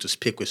I'm able to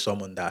speak with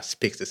someone that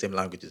speaks the same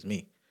language as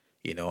me,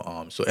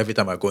 So every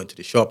time I go into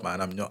the shop,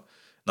 man, I'm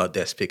not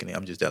there speaking it.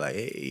 I'm just there like,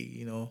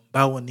 hey,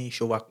 Bawo ni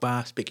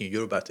Showakba, speaking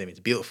Yoruba to him. It's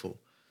beautiful.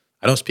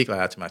 I don't speak like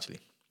that to him actually.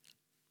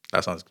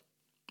 That sounds.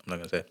 I'm not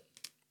gonna say.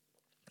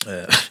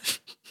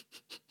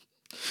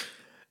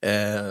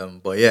 Uh,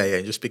 but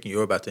yeah, just speaking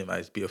Yoruba to him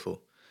is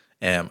beautiful.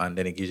 And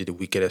then it gives you the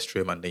wickedest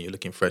trim, and then you're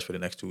looking fresh for the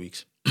next 2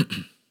 weeks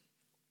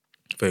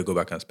before you go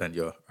back and spend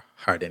your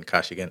hard-earned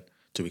cash again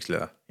 2 weeks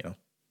later.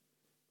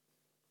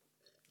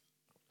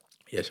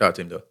 Yeah, shout out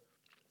to him though.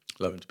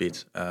 Love him to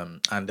beats.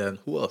 And then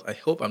who else? I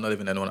hope I'm not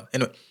even anyone.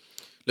 Anyway,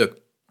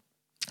 look,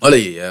 all of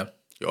you, yeah,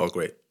 you're all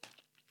great.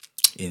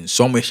 In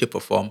some way, shape,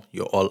 or form,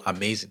 you're all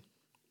amazing.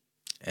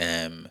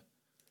 And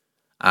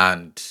I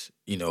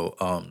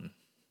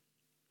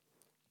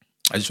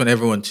just want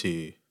everyone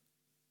to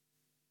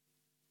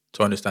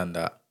understand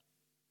that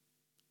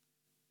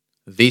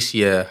this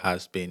year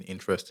has been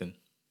interesting.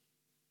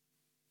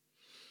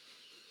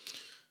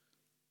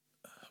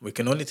 We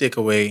can only take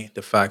away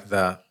the fact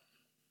that,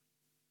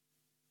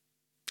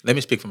 let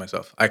me speak for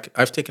myself.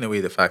 I've taken away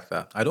the fact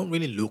that I don't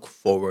really look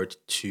forward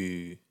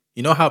to,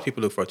 how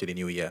people look forward to the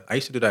new year. I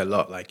used to do that a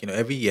lot. Like,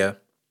 every year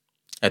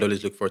I'd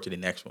always look forward to the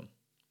next one.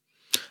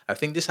 I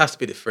think this has to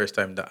be the first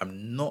time that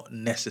I'm not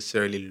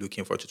necessarily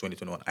looking forward to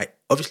 2021. I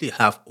obviously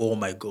have all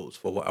my goals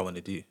for what I want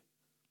to do.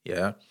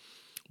 Yeah.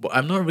 But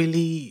I'm not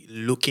really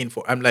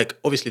I'm like,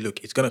 obviously, look,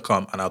 it's going to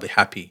come and I'll be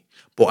happy.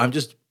 But I'm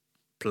just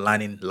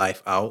planning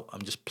life out.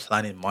 I'm just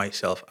planning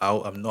myself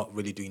out. I'm not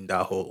really doing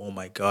that whole, oh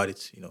my God,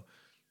 it's,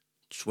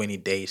 20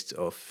 days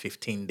or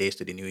 15 days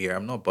to the new year.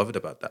 I'm not bothered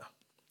about that.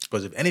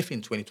 Because if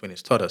anything 2020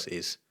 has taught us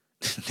is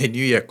the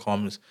new year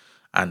comes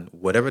and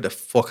whatever the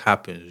fuck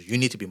happens, you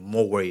need to be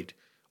more worried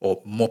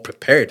or more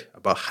prepared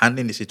about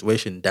handling the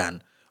situation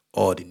than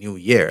the new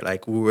year.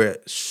 Like we were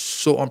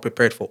so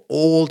unprepared for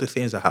all the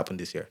things that happened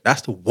this year.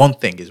 That's the one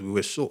thing is we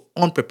were so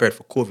unprepared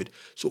for COVID,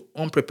 so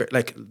unprepared.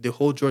 Like the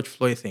whole George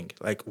Floyd thing,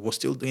 like we're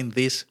still doing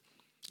this,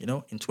 in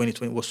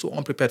 2020, we're so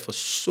unprepared for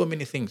so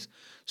many things.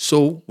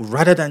 So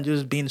rather than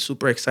just being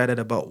super excited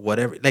about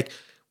whatever, like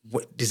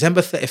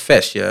December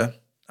 31st, yeah,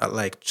 at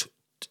like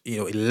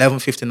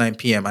 11:59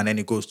 p.m. and then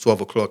it goes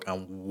 12 o'clock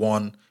and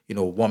 1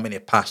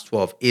 minute past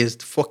 12 is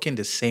fucking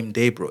the same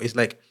day, bro. It's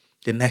like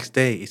the next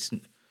day. It's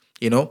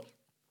you know,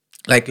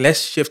 like let's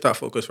shift our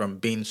focus from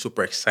being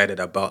super excited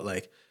about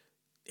like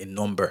a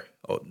number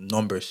or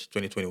numbers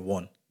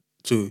 2021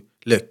 to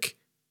look,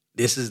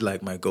 this is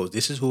like my goals.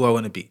 This is who I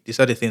want to be. These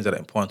are the things that are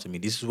important to me.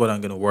 This is what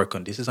I'm going to work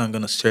on. This is how I'm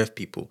going to serve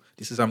people.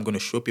 This is how I'm going to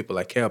show people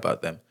I care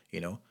about them.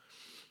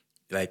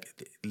 Like,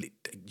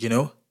 you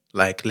know,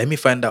 like, let me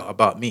find out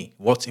about me.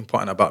 What's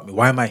important about me?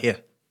 Why am I here?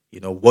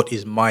 What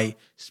is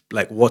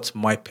what's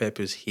my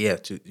purpose here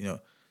to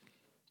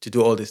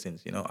do all these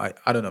things?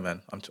 I don't know,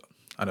 man.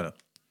 I don't know.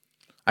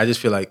 I just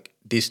feel like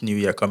this new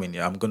year coming,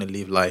 I'm going to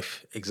live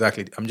life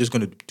exactly. I'm just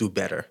going to do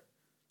better.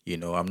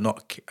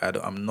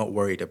 I'm not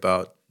worried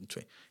about.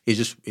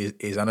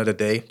 It's another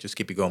day. Just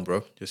keep it going,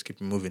 bro. Just keep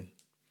it moving.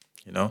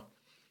 You know,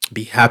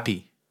 be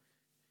happy.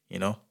 You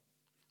know,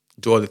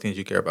 do all the things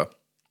you care about.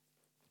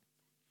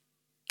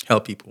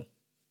 Help people.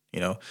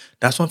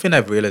 That's one thing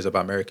I've realized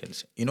about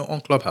Americans.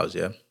 On Clubhouse,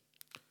 yeah,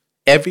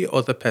 every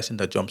other person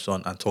that jumps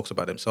on and talks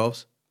about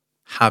themselves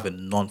have a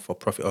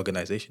non-for-profit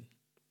organization.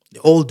 They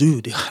all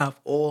do. They have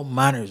all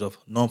manners of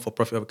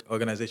non-for-profit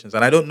organizations,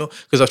 and I don't know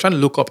because I was trying to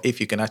look up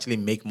if you can actually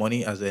make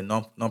money as a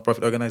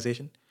non-profit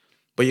organization,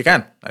 but you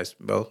can as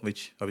well,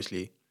 which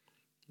obviously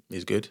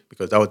is good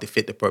because that would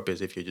defeat the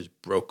purpose if you're just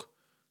broke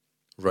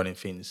running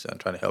things and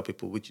trying to help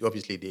people. Which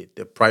obviously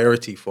the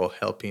priority for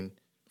helping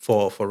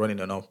for running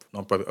a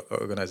non-profit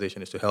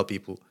organization is to help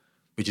people,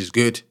 which is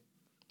good,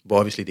 but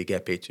obviously they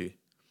get paid too.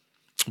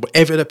 But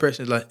every other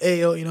person is like, hey,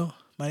 yo,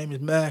 my name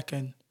is Mac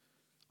and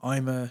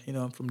I'm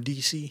from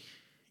DC,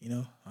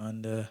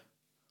 and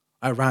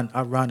I ran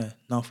a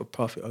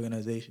non-for-profit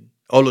organization.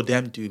 All of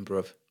them do,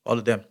 bro. All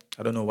of them.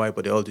 I don't know why,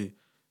 but they all do.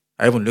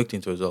 I haven't looked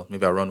into it as well.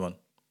 Maybe I'll run one.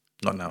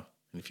 Not now,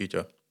 in the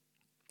future.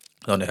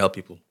 I want to help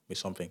people with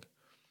something.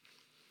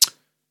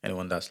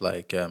 Anyone that's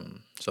like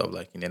sort of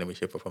like in any way,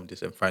 shape, or form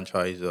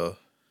disenfranchised or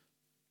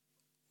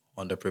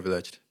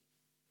underprivileged,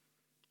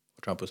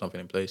 or try and put something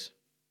in place,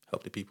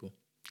 help the people,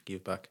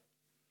 give back.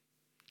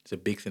 It's a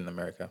big thing in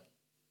America,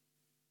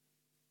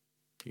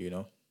 you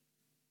know.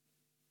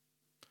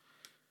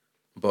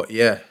 But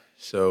yeah,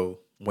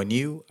 so I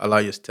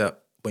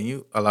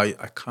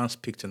can't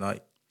speak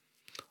tonight.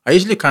 I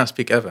usually can't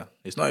speak ever.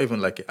 It's not even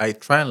like I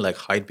try and like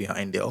hide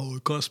behind it. Oh, I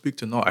can't speak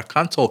tonight. I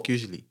can't talk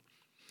usually.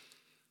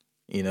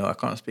 I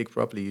can't speak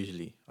properly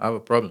usually. I have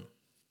a problem.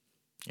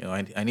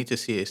 I need to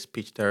see a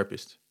speech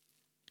therapist.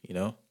 You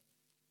know.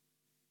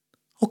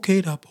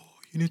 Okay, Dapo,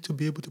 you need to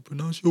be able to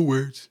pronounce your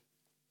words.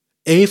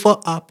 A for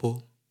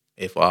apple.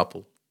 A for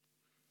apple.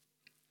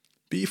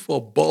 B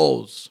for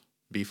balls.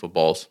 B for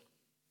balls.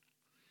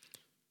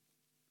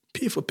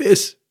 P for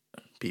piss.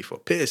 P for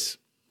piss.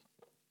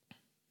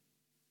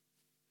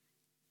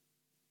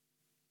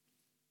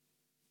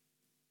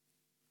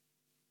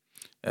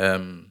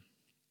 Um,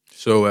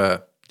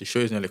 so the show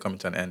is nearly coming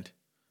to an end.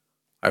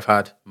 I've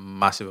had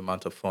massive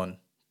amount of fun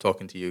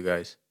talking to you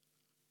guys.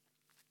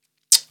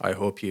 I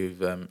hope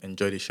you've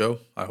enjoyed the show.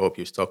 I hope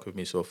you've stuck with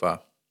me so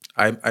far.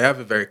 I have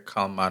a very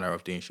calm manner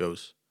of doing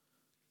shows.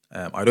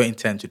 I don't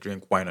intend to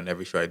drink wine on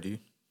every show I do.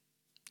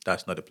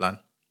 That's not the plan.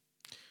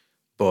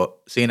 But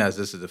seeing as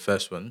this is the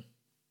first one,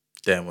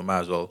 then we might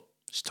as well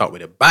start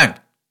with a bang.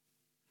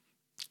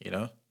 You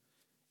know,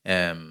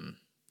 um,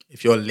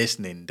 if you're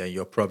listening, then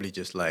you're probably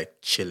just like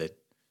chilling,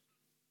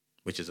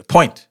 which is a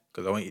point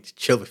because I want you to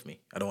chill with me.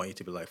 I don't want you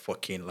to be like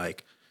fucking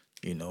like,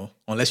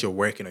 unless you're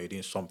working or you're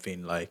doing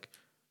something like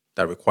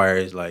that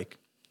requires like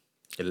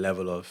a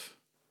level of,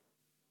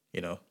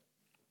 you know,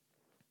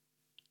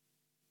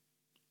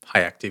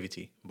 high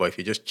activity. But if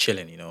you're just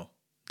chilling,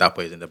 that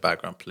is in the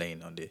background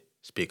playing on the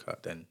speaker,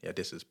 then yeah,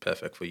 this is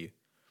perfect for you.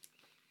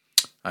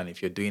 And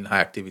if you're doing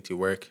high activity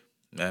work,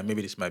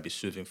 maybe this might be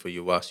soothing for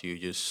you whilst you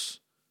just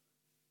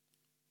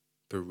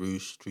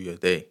peruse through your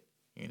day,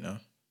 you know.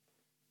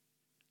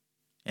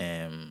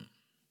 Um,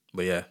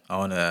 but yeah, I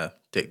want to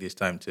take this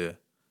time to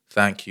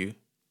thank you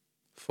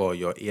for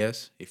your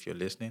ears if you're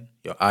listening,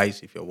 your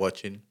eyes if you're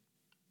watching,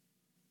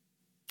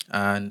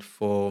 and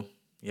for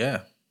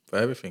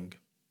everything,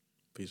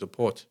 for your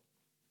support.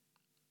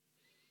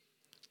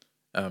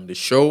 The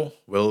show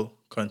will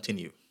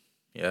continue.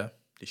 Yeah,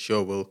 the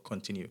show will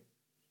continue.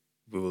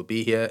 We will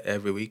be here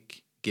every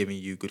week giving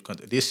you good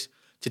content. This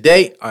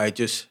today, I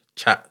just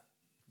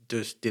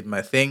did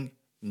my thing.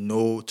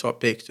 No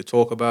topics to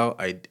talk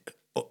about.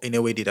 In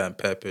a way, did that on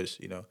purpose.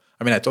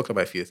 I mean, I talked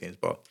about a few things,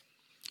 but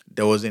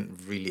there wasn't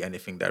really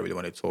anything that I really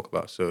wanted to talk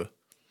about. So,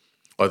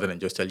 other than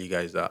just tell you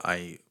guys that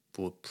I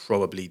will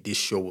probably this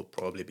show will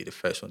probably be the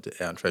first one to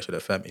air on Treasure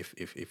FM if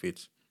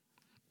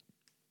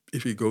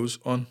it goes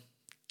on.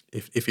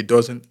 If it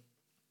doesn't,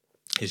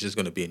 it's just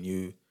going to be a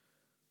new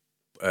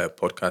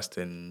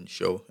podcasting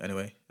show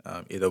anyway.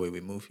 Either way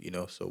we move,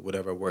 so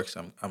whatever works,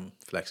 I'm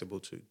flexible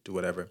to do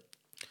whatever.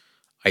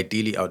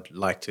 Ideally, I would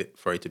like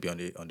for it to be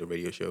on the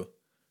radio show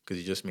because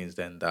it just means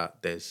then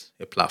that there's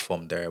a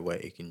platform there where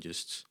it can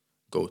just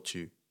go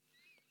to,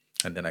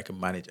 and then I can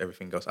manage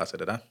everything else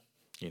outside of that.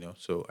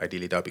 So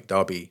ideally that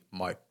would be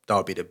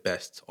the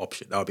best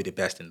option. That would be the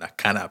best thing that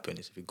can happen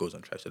is if it goes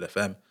on Treasure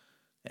FM.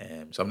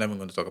 So I'm never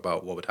going to talk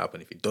about what would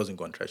happen if it doesn't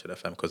go on Treasure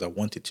FM because I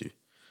want it to.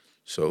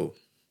 So,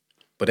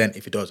 but then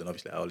if it doesn't,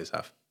 obviously I always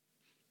have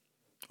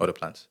other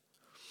plans.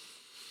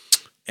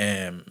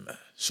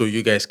 So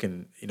you guys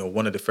can,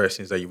 one of the first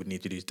things that you would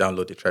need to do is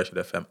download the Treasure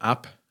FM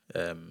app.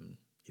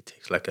 It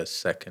takes like a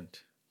second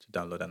to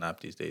download an app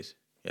these days.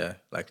 Yeah,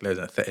 like less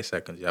than 30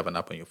 seconds. You have an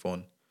app on your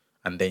phone,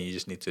 and then you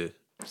just need to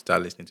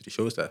start listening to the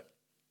shows there.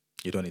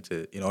 You don't need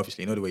to,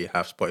 obviously, the way you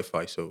have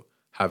Spotify, so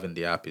having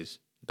the app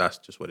that's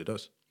just what it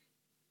does,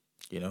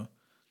 you know.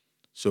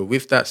 So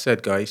with that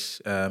said,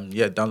 guys,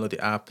 download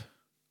the app.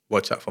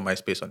 Watch out for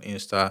MySpace on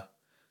Insta.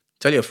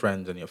 Tell your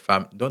friends and your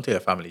fam. Don't tell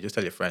your family. Just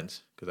tell your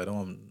friends, because I don't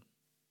want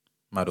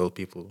mad old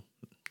people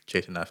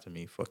chasing after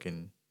me.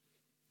 Fucking.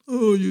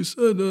 Oh, you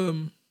said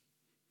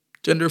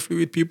gender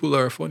fluid people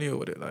are funny or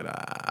whatever. Like,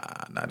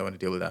 nah, I don't want to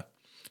deal with that.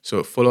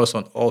 So follow us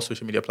on all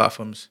social media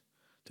platforms.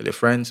 Tell your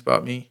friends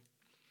about me.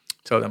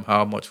 Tell them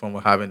how much fun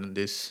we're having on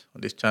this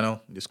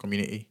channel, in this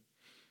community.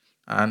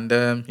 And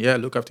yeah,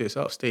 look after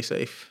yourself. Stay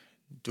safe.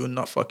 Do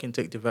not fucking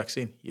take the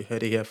vaccine. You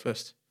heard it here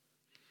first.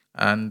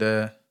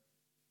 And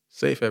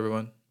safe,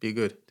 everyone. Be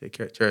good. Take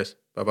care. Cheers.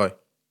 Bye bye.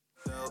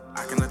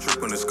 I cannot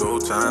trip when it's go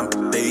time.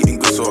 They eating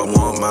good, so I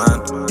want mine.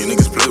 You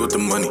niggas play with the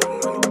money.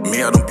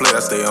 Me, I don't play, I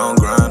stay on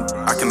grind.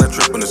 I cannot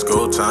trip when it's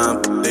go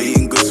time. They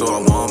eating good, so I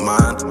want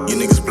mine. You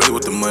niggas play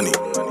with the money.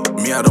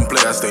 Me, I don't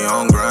play, I stay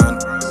on grind.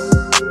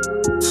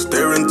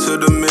 Staring to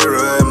the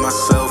mirror at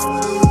myself.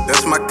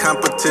 That's my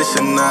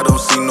competition, I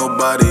don't see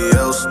nobody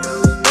else.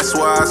 That's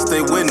why I stay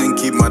winning,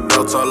 keep my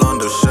doubts all on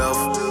the shelf.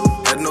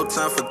 Had no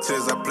time for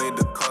tears, I played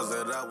the cards.